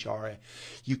or an HRA.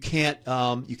 You can't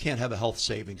have a health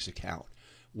savings account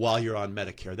while you're on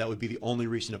Medicare. That would be the only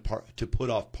reason to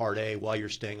put off Part A while you're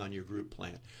staying on your group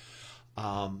plan.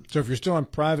 So if you're still on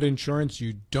private insurance,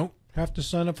 you don't have to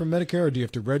sign up for Medicare, or do you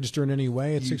have to register in any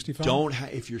way at 65?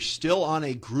 If you're still on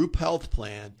a group health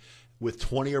plan with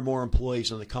 20 or more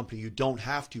employees on the company, you don't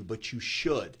have to, but you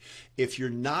should. If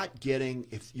your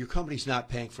company's not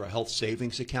paying for a health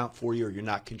savings account for you, or you're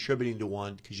not contributing to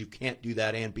one because you can't do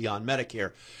that and be on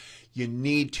Medicare, you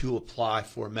need to apply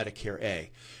for Medicare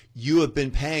A. You have been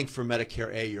paying for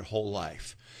Medicare A your whole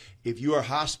life. If you are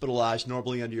hospitalized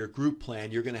normally under your group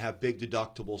plan, you're going to have big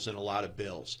deductibles and a lot of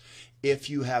bills. If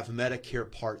you have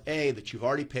Medicare Part A that you've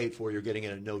already paid for, you're getting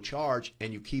it at no charge,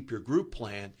 and you keep your group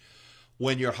plan,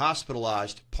 when you're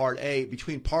hospitalized,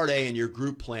 between Part A and your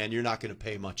group plan, you're not going to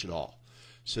pay much at all.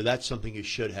 So that's something you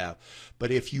should have.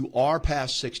 But if you are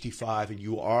past 65 and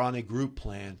you are on a group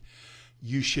plan,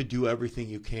 you should do everything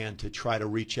you can to try to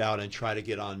reach out and try to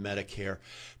get on Medicare,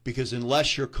 because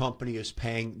unless your company is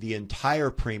paying the entire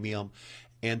premium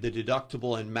and the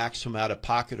deductible and maximum out of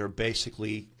pocket are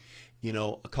basically,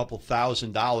 a couple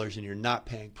 $1,000 and you're not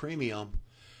paying premium,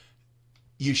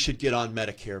 you should get on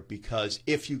Medicare, because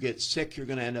if you get sick, you're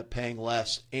going to end up paying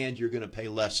less, and you're going to pay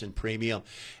less in premium,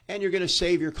 and you're going to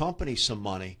save your company some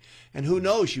money. And who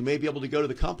knows, you may be able to go to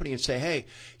the company and say, hey,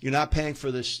 you're not paying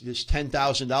for this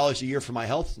 $10,000 a year for my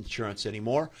health insurance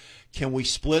anymore. Can we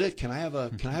split it? Can I have a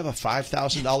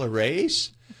 $5,000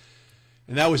 raise?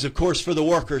 And that was, of course, for the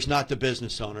workers, not the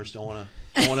business owners. Don't want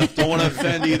to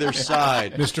offend either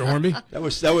side. Mr. Hornby? That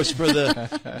was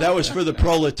for the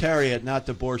proletariat, not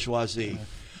the bourgeoisie.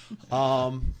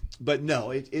 But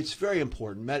no, it's very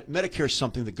important. Medicare is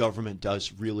something the government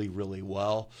does really, really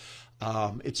well.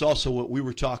 It's also what we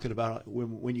were talking about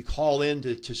when you call in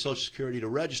to Social Security to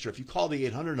register. If you call the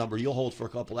 800 number, you'll hold for a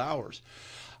couple hours.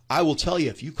 I will tell you,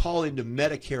 if you call into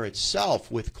Medicare itself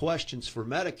with questions for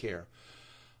Medicare,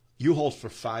 you hold for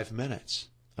 5 minutes.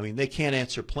 I mean, they can't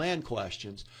answer plan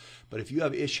questions, but if you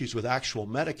have issues with actual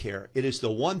Medicare, it is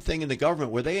the one thing in the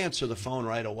government where they answer the phone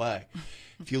right away.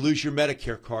 If you lose your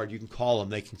Medicare card, you can call them.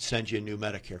 They can send you a new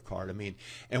Medicare card. I mean,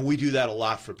 and we do that a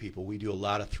lot for people. We do a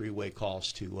lot of three-way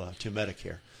calls to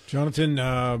Medicare. Jonathan,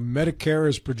 Medicare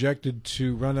is projected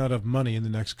to run out of money in the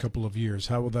next couple of years.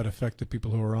 How will that affect the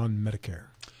people who are on Medicare?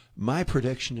 My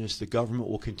prediction is the government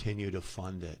will continue to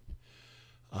fund it.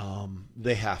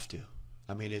 They have to.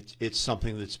 I mean, it's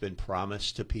something that's been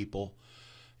promised to people.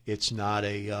 It's not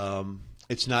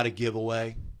a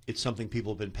giveaway. It's something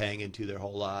people have been paying into their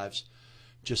whole lives.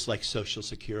 Just like Social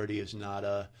Security is not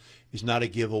a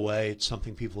giveaway. It's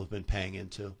something people have been paying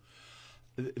into.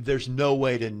 There's no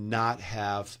way to not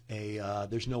have a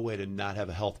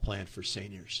health plan for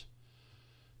seniors.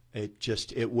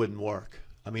 It wouldn't work.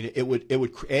 I mean, it would it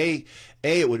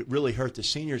would really hurt the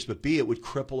seniors, but B, it would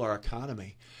cripple our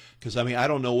economy. Because I mean, I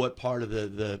don't know what part of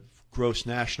the gross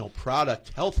national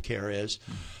product healthcare is,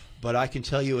 but I can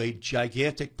tell you a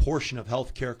gigantic portion of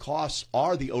healthcare costs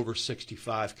are the over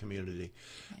 65 community.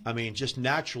 I mean, just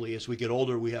naturally, as we get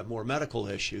older, we have more medical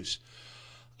issues.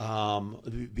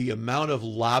 The amount of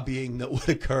lobbying that would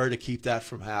occur to keep that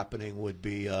from happening would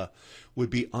be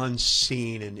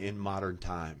unseen in modern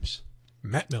times.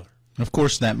 Matt Miller. Of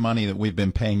course, that money that we've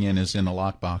been paying in is in a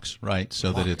lockbox, right?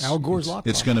 So that it's Al Gore's lockbox.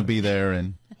 It's going to be there,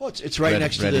 and it's right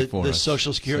next to the us.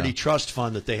 Social Security Trust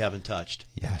Fund that they haven't touched.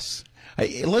 Yes.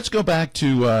 Hey, let's go back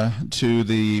to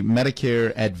the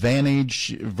Medicare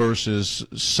Advantage versus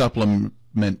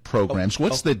supplement programs.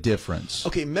 What's the difference?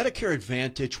 Okay, Medicare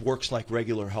Advantage works like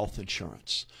regular health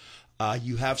insurance.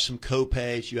 You have some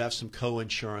co-pays, you have some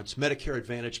co-insurance. Medicare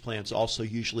Advantage plans also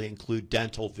usually include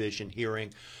dental, vision,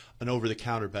 hearing, an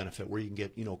over-the-counter benefit where you can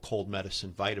get, cold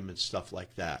medicine, vitamins, stuff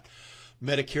like that.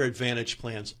 Medicare Advantage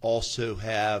plans also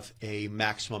have a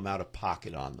maximum out of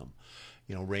pocket on them,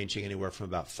 ranging anywhere from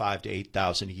about $5,000 to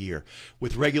 $8,000 a year.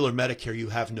 With regular Medicare, you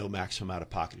have no maximum out of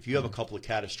pocket. If you have a couple of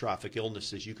catastrophic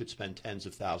illnesses, you could spend tens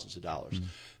of thousands of dollars.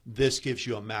 This gives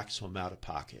you a maximum out of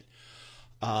pocket.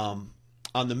 On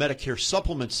the Medicare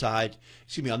supplement side,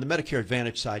 on the Medicare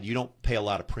Advantage side, you don't pay a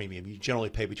lot of premium. You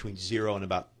generally pay between $0 and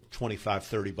about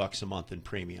 $25-$30 a month in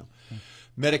premium.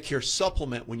 Medicare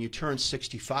supplement, when you turn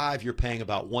 65, you're paying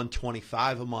about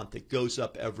 $125 a month. It goes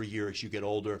up every year as you get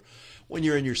older. When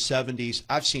you're in your 70s,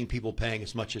 I've seen people paying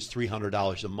as much as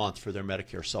 $300 a month for their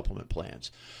Medicare supplement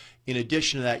plans. In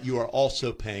addition to that, you are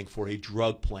also paying for a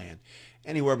drug plan,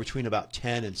 anywhere between about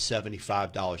 $10 and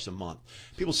 $75 a month.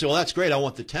 People say, well, that's great. I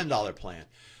want the $10 plan.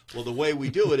 Well, the way we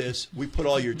do it is we put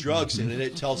all your drugs in, and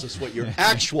it tells us what your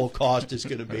actual cost is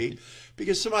going to be.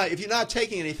 Because if you're not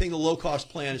taking anything, the low-cost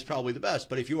plan is probably the best.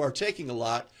 But if you are taking a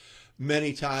lot,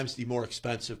 many times the more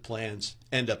expensive plans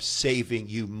end up saving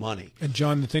you money. And,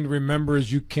 John, the thing to remember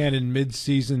is you can't, in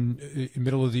mid-season,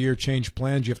 middle of the year, change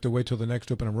plans. You have to wait till the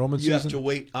next open enrollment season. You have to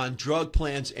wait on drug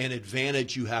plans and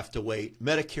Advantage. You have to wait.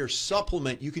 Medicare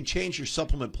supplement, you can change your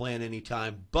supplement plan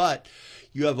anytime, but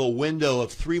you have a window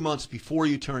of 3 months before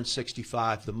you turn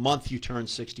 65, the month you turn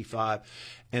 65,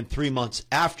 and 3 months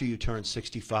after you turn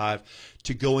 65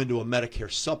 to go into a Medicare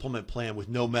supplement plan with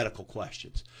no medical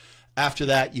questions. After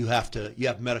that, you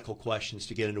have medical questions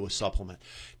to get into a supplement.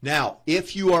 Now,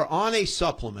 if you are on a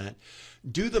supplement,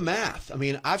 do the math. I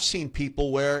mean, I've seen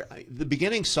people where the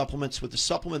beginning supplements with the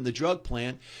supplement and the drug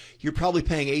plan, you're probably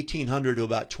paying $1,800 to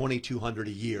about $2,200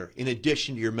 a year in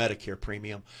addition to your Medicare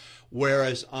premium.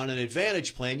 Whereas on an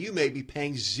Advantage plan, you may be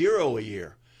paying $0 a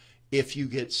year. If you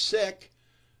get sick,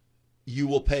 you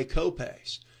will pay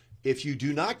copays. If you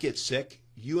do not get sick,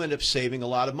 you end up saving a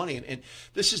lot of money. And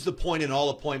this is the point in all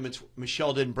appointments.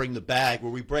 Michele didn't bring the bag,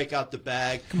 where we break out the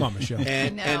bag. Come on, Michele.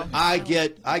 And I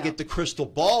get the crystal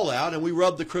ball out, and we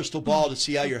rub the crystal ball to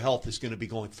see how your health is going to be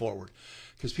going forward.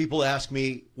 Because people ask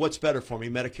me, what's better for me,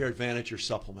 Medicare Advantage or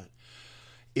supplement?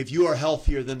 If you are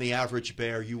healthier than the average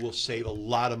bear, you will save a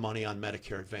lot of money on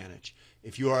Medicare Advantage.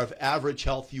 If you are of average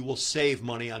health, you will save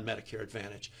money on Medicare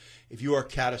Advantage. If you are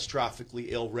catastrophically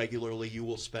ill regularly, you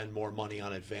will spend more money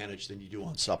on Advantage than you do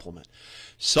on supplement.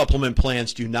 Supplement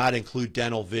plans do not include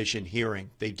dental, vision, hearing.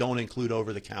 They don't include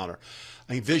over-the-counter.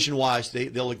 I mean, vision-wise,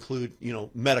 they'll include,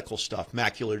 medical stuff,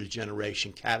 macular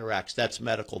degeneration, cataracts. That's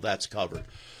medical. That's covered.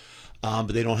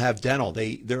 But they don't have dental.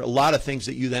 There are a lot of things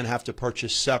that you then have to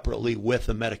purchase separately with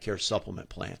a Medicare supplement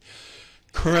plan.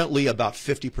 Currently, about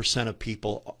 50% of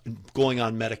people going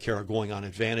on Medicare are going on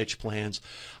Advantage plans.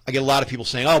 I get a lot of people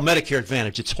saying, oh, Medicare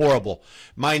Advantage, it's horrible.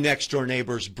 My next-door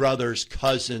neighbor's brothers,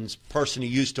 cousins, person he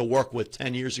used to work with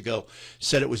 10 years ago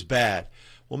said it was bad.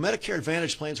 Well, Medicare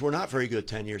Advantage plans were not very good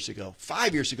 10 years ago.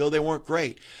 5 years ago, they weren't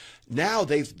great. Now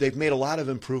they've made a lot of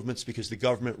improvements because the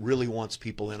government really wants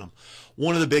people in them.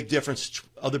 One of the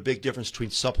other big difference between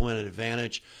Supplement and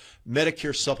Advantage,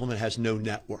 Medicare Supplement has no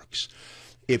networks.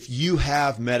 If you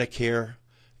have Medicare,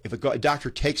 if a doctor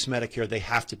takes Medicare, they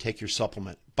have to take your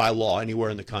supplement by law anywhere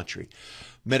in the country.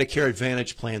 Medicare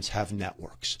Advantage plans have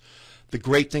networks. The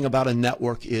great thing about a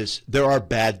network is there are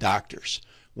bad doctors.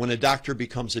 When a doctor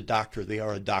becomes a doctor, they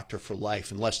are a doctor for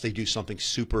life unless they do something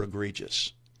super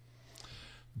egregious.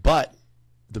 But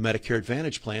the Medicare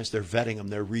Advantage plans, they're vetting them,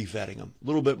 they're re-vetting them. A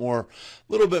little bit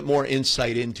more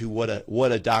insight into what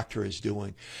a doctor is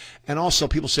doing. And also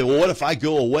people say, well, what if I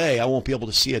go away? I won't be able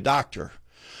to see a doctor.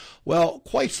 Well,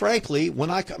 quite frankly,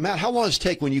 Matt, how long does it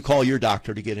take when you call your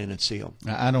doctor to get in and see him?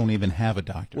 I don't even have a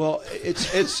doctor. Well, it's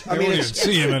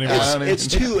see him anymore.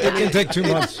 It can take 2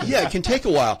 months. Yeah, it can take a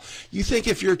while. You think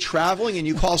if you're traveling and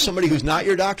you call somebody who's not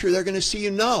your doctor, they're going to see you?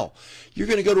 No. You're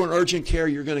going to go to an urgent care,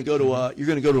 you're going to go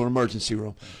to an emergency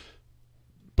room.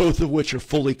 Both of which are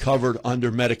fully covered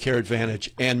under Medicare Advantage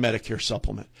and Medicare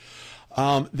Supplement.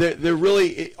 They're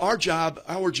really our job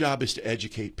is to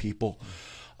educate people.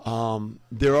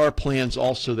 There are plans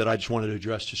also that I just wanted to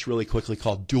address just really quickly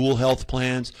called dual health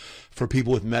plans for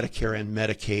people with Medicare and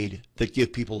Medicaid that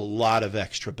give people a lot of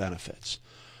extra benefits.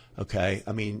 Okay,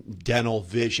 I mean dental,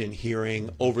 vision,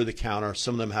 hearing, over the counter.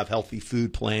 Some of them have healthy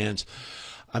food plans.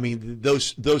 I mean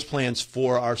those plans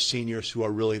for our seniors who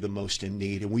are really the most in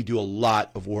need, and we do a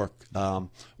lot of work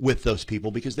with those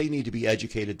people because they need to be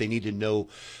educated. They need to know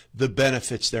the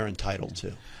benefits they're entitled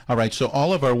to. All right, so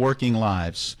all of our working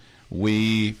lives,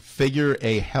 we figure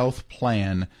a health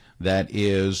plan that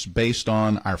is based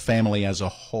on our family as a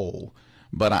whole.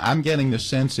 But I'm getting the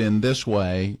sense in this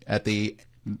way, at the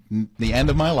end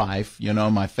of my life, you know,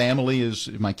 my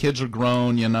kids are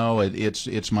grown, you know,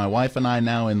 it's my wife and I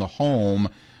now in the home,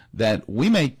 that we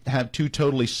may have two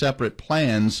totally separate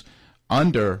plans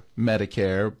under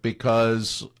Medicare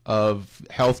because of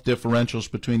health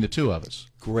differentials between the two of us.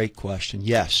 Great question.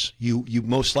 Yes, you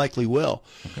most likely will.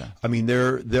 Okay. I mean,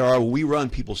 we run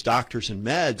people's doctors and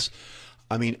meds.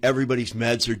 I mean, everybody's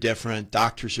meds are different.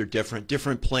 Doctors are different.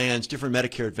 Different plans, different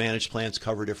Medicare Advantage plans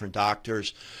cover different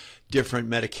doctors. Different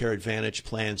Medicare Advantage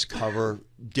plans cover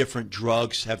different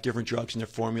drugs, have different drugs in their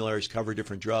formularies, cover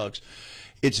different drugs.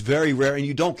 It's very rare, and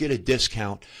you don't get a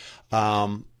discount.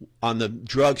 On the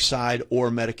drug side or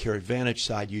Medicare Advantage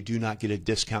side, you do not get a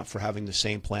discount for having the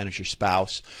same plan as your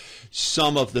spouse.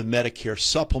 Some of the Medicare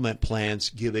Supplement plans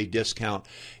give a discount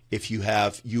if you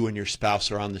and your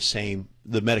spouse are on the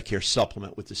Medicare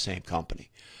Supplement with the same company.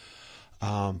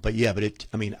 I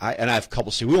have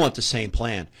couples say, we want the same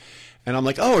plan. And I'm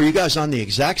like, oh, are you guys on the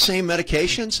exact same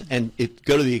medications and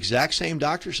go to the exact same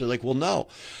doctor? So they're like, well, no.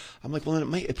 I'm like, well,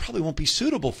 then it probably won't be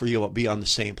suitable for you to be on the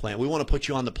same plan. We want to put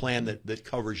you on the plan that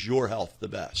covers your health the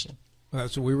best. Well,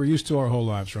 that's what we were used to our whole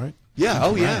lives, right? Yeah,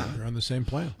 oh yeah. You're on the same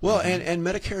plan. Well, and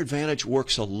Medicare Advantage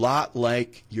works a lot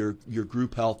like your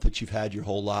group health that you've had your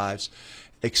whole lives,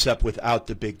 except without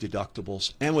the big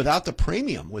deductibles and without the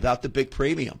premium, without the big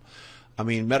premium. I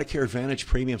mean, Medicare Advantage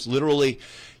premiums, literally,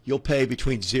 you'll pay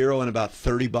between $0 and about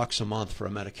 $30 a month for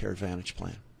a Medicare Advantage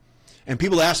plan. And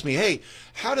people ask me, hey,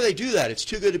 how do they do that? It's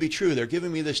too good to be true. They're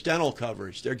giving me this dental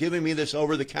coverage. They're giving me this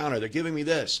over-the-counter. They're giving me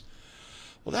this.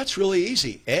 Well, that's really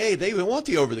easy. A, they even want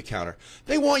the over-the-counter.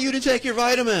 They want you to take your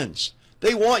vitamins.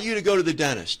 They want you to go to the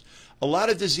dentist. A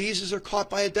lot of diseases are caught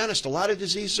by a dentist. A lot of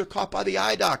diseases are caught by the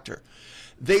eye doctor.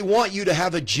 They want you to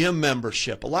have a gym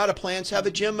membership. A lot of plans have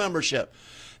a gym membership.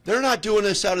 They're not doing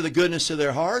this out of the goodness of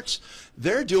their hearts.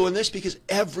 They're doing this because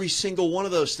every single one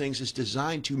of those things is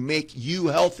designed to make you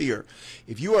healthier.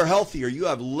 If you are healthier, you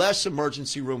have less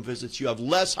emergency room visits, you have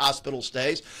less hospital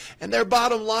stays, and their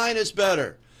bottom line is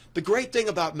better. The great thing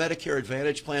about Medicare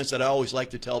Advantage plans that I always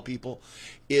like to tell people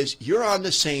is you're on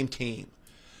the same team.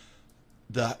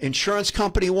 The insurance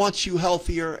company wants you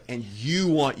healthier, and you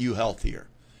want you healthier.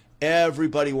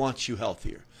 Everybody wants you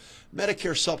healthier.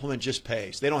 Medicare Supplement just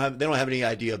pays. They don't have any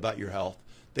idea about your health.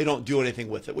 They don't do anything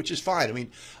with it, which is fine. I mean,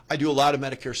 I do a lot of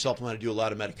Medicare Supplement. I do a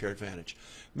lot of Medicare Advantage.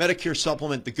 Medicare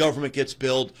Supplement, the government gets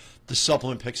billed. The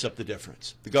supplement picks up the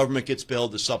difference. The government gets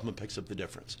billed. The supplement picks up the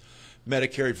difference.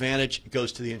 Medicare Advantage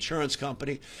goes to the insurance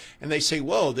company, and they say,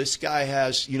 whoa, this guy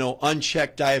has,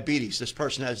 unchecked diabetes. This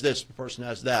person has this. The person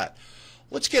has that.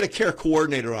 Let's get a care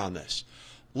coordinator on this.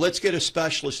 Let's get a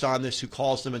specialist on this who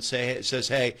calls them and says,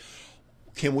 hey,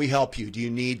 can we help you? Do you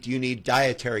need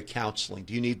dietary counseling?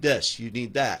 Do you need this? Do you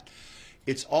need that?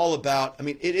 It's all about,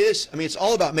 it's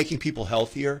all about making people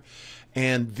healthier.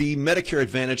 And the Medicare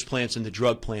Advantage plans and the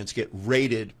drug plans get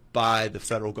rated by the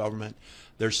federal government.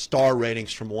 There's star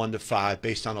ratings from 1 to 5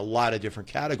 based on a lot of different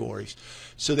categories.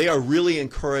 So they are really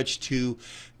encouraged to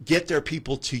get their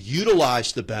people to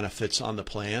utilize the benefits on the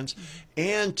plans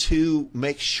and to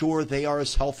make sure they are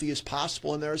as healthy as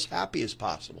possible and they're as happy as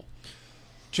possible.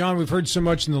 John, we've heard so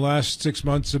much in the last 6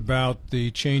 months about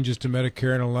the changes to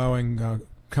Medicare and allowing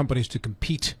companies to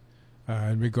compete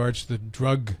in regards to the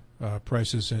drug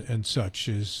prices and such.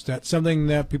 Is that something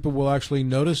that people will actually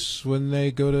notice when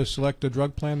they go to select a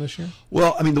drug plan this year?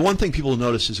 Well, I mean, the one thing people will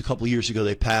notice is a couple of years ago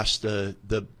they passed the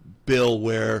bill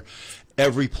where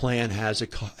every plan has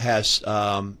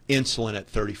insulin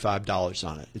at $35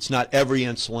 on it. It's not every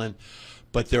insulin,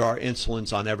 but there are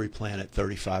insulins on every plan at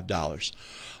 $35.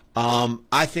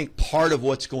 I think part of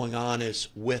what's going on is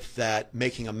with that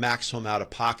making a maximum out of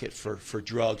pocket for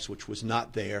drugs, which was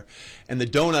not there. And the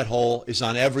donut hole is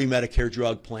on every Medicare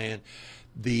drug plan.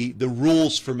 The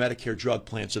rules for Medicare drug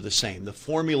plans are the same. The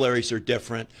formularies are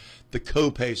different, the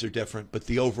co-pays are different, but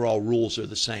the overall rules are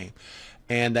the same.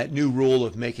 And that new rule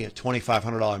of making a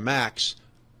 $2,500 max,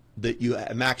 that you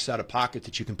max out of pocket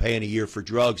that you can pay in a year for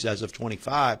drugs as of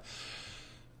 25,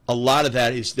 a lot of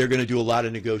that is they're going to do a lot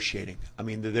of negotiating. I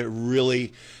mean,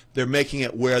 they're making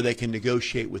it where they can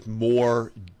negotiate with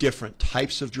more different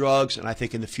types of drugs, and I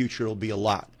think in the future it'll be a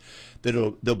lot.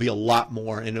 There'll be a lot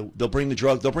more, and they'll bring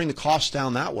the costs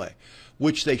down that way,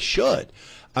 which they should.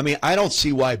 I mean, I don't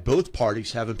see why both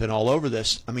parties haven't been all over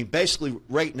this. I mean, basically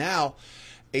right now,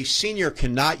 a senior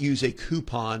cannot use a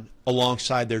coupon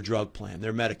alongside their drug plan,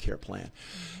 their Medicare plan.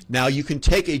 Now, you can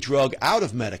take a drug out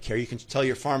of Medicare. You can tell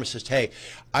your pharmacist, hey,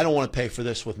 I don't want to pay for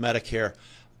this with Medicare.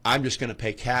 I'm just going to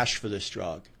pay cash for this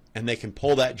drug. And they can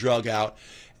pull that drug out,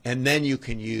 and then you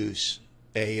can use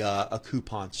a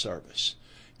coupon service.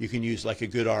 You can use like a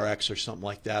GoodRx or something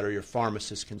like that, or your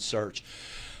pharmacist can search.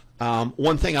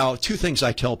 Two things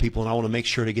I tell people, and I want to make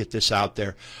sure to get this out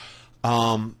there.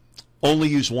 Only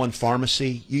use one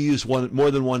pharmacy. You use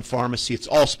more than one pharmacy, it's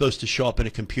all supposed to show up in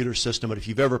a computer system, but if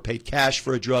you've ever paid cash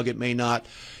for a drug, it may not.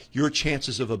 Your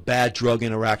chances of a bad drug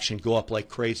interaction go up like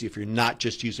crazy if you're not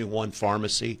just using one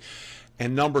pharmacy.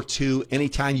 And number two,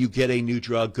 anytime you get a new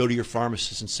drug, go to your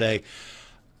pharmacist and say,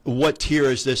 what tier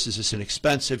is this? Is this an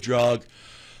expensive drug?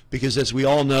 Because as we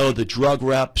all know, the drug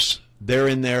reps, they're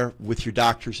in there with your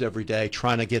doctors every day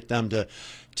trying to get them to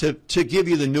give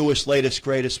you the newest, latest,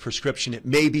 greatest prescription. It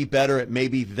may be better. It may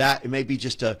be that. It may be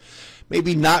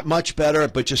maybe not much better,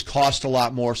 but just cost a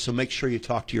lot more. So make sure you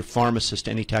talk to your pharmacist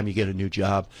anytime you get a new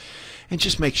job. And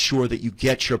just make sure that you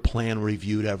get your plan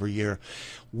reviewed every year.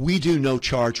 We do no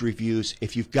charge reviews.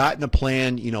 If you've gotten a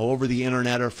plan, over the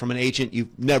internet or from an agent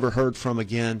you've never heard from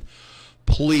again,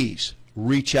 please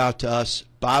reach out to us,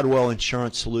 Bodwell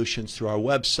Insurance Solutions, through our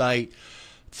website,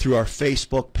 through our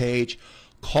Facebook page.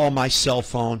 Call my cell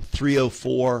phone,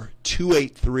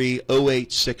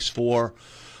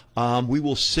 304-283-0864. We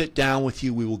will sit down with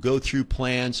you. We will go through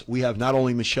plans. We have not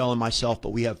only Michele and myself, but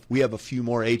we have a few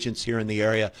more agents here in the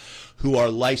area who are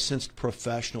licensed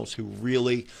professionals who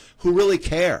really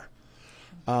care.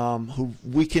 Who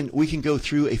we can go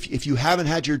through. If you haven't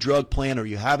had your drug plan or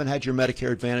you haven't had your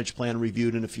Medicare Advantage plan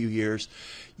reviewed in a few years,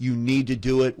 you need to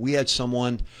do it. We had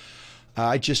someone.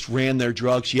 I just ran their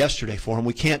drugs yesterday for them.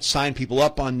 We can't sign people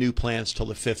up on new plans till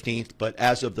the 15th, but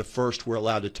as of the 1st, we're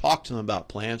allowed to talk to them about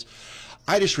plans.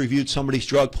 I just reviewed somebody's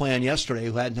drug plan yesterday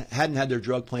who hadn't had their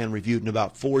drug plan reviewed in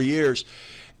about 4 years,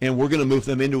 and we're going to move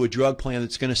them into a drug plan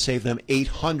that's going to save them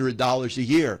 $800 a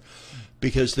year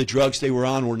because the drugs they were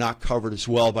on were not covered as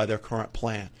well by their current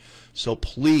plan. So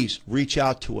please reach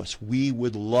out to us. We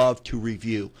would love to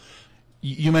review.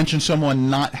 You mentioned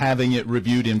someone not having it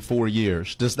reviewed in 4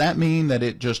 years. Does that mean that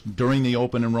it just, during the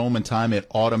open enrollment time, it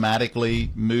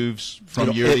automatically moves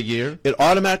from year to year? It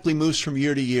automatically moves from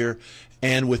year to year.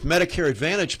 And with Medicare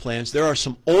Advantage plans, there are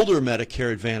some older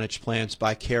Medicare Advantage plans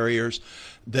by carriers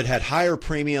that had higher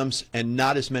premiums and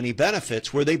not as many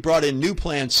benefits, where they brought in new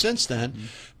plans since then,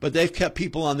 but they've kept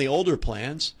people on the older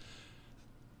plans.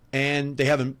 And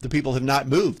the people have not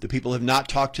moved. The people have not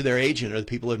talked to their agent, or the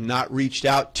people have not reached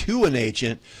out to an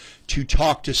agent to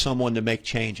talk to someone to make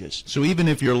changes. So even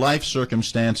if your life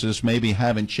circumstances maybe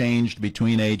haven't changed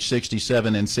between age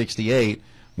 67 and 68,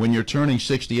 when you're turning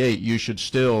 68, you should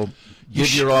still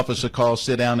give your office a call,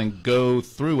 sit down, and go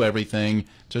through everything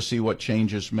to see what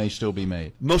changes may still be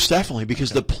made. Most definitely,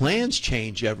 because the plans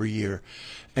change every year.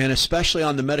 And especially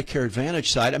on the Medicare Advantage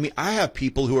side, I mean, I have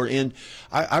people who are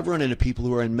I've run into people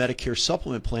who are in Medicare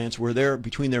supplement plans where they're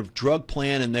between their drug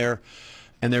plan and their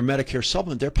Medicare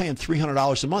supplement, they're paying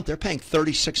 $300 a month. They're paying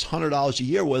 $3,600 a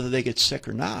year whether they get sick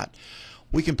or not.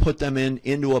 we can put them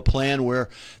into a plan where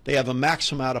they have a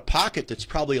maximum out of pocket that's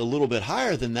probably a little bit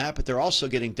higher than that, but they're also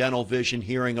getting dental, vision,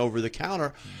 hearing over the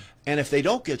counter. And if they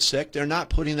don't get sick, they're not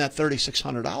putting that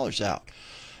 $3,600 out.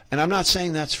 And I'm not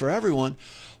saying that's for everyone,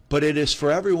 but it is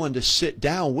for everyone to sit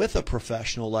down with a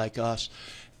professional like us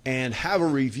and have a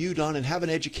review done and have an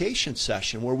education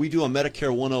session where we do a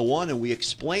Medicare 101 and we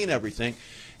explain everything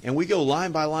and we go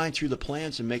line by line through the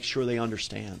plans and make sure they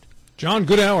understand. John,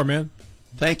 good hour, man.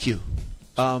 Thank you.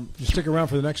 You stick around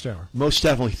for the next hour. Most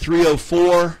definitely.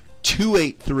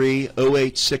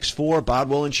 304-283-0864,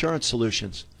 Bodwell Insurance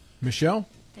Solutions. Michele?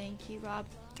 Thank you, Rob.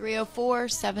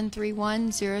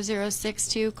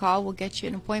 304-731-0062. Call. We'll get you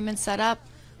an appointment set up.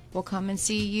 We'll come and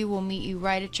see you. We'll meet you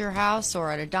right at your house or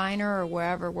at a diner or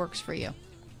wherever works for you.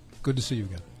 Good to see you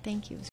again. Thank you.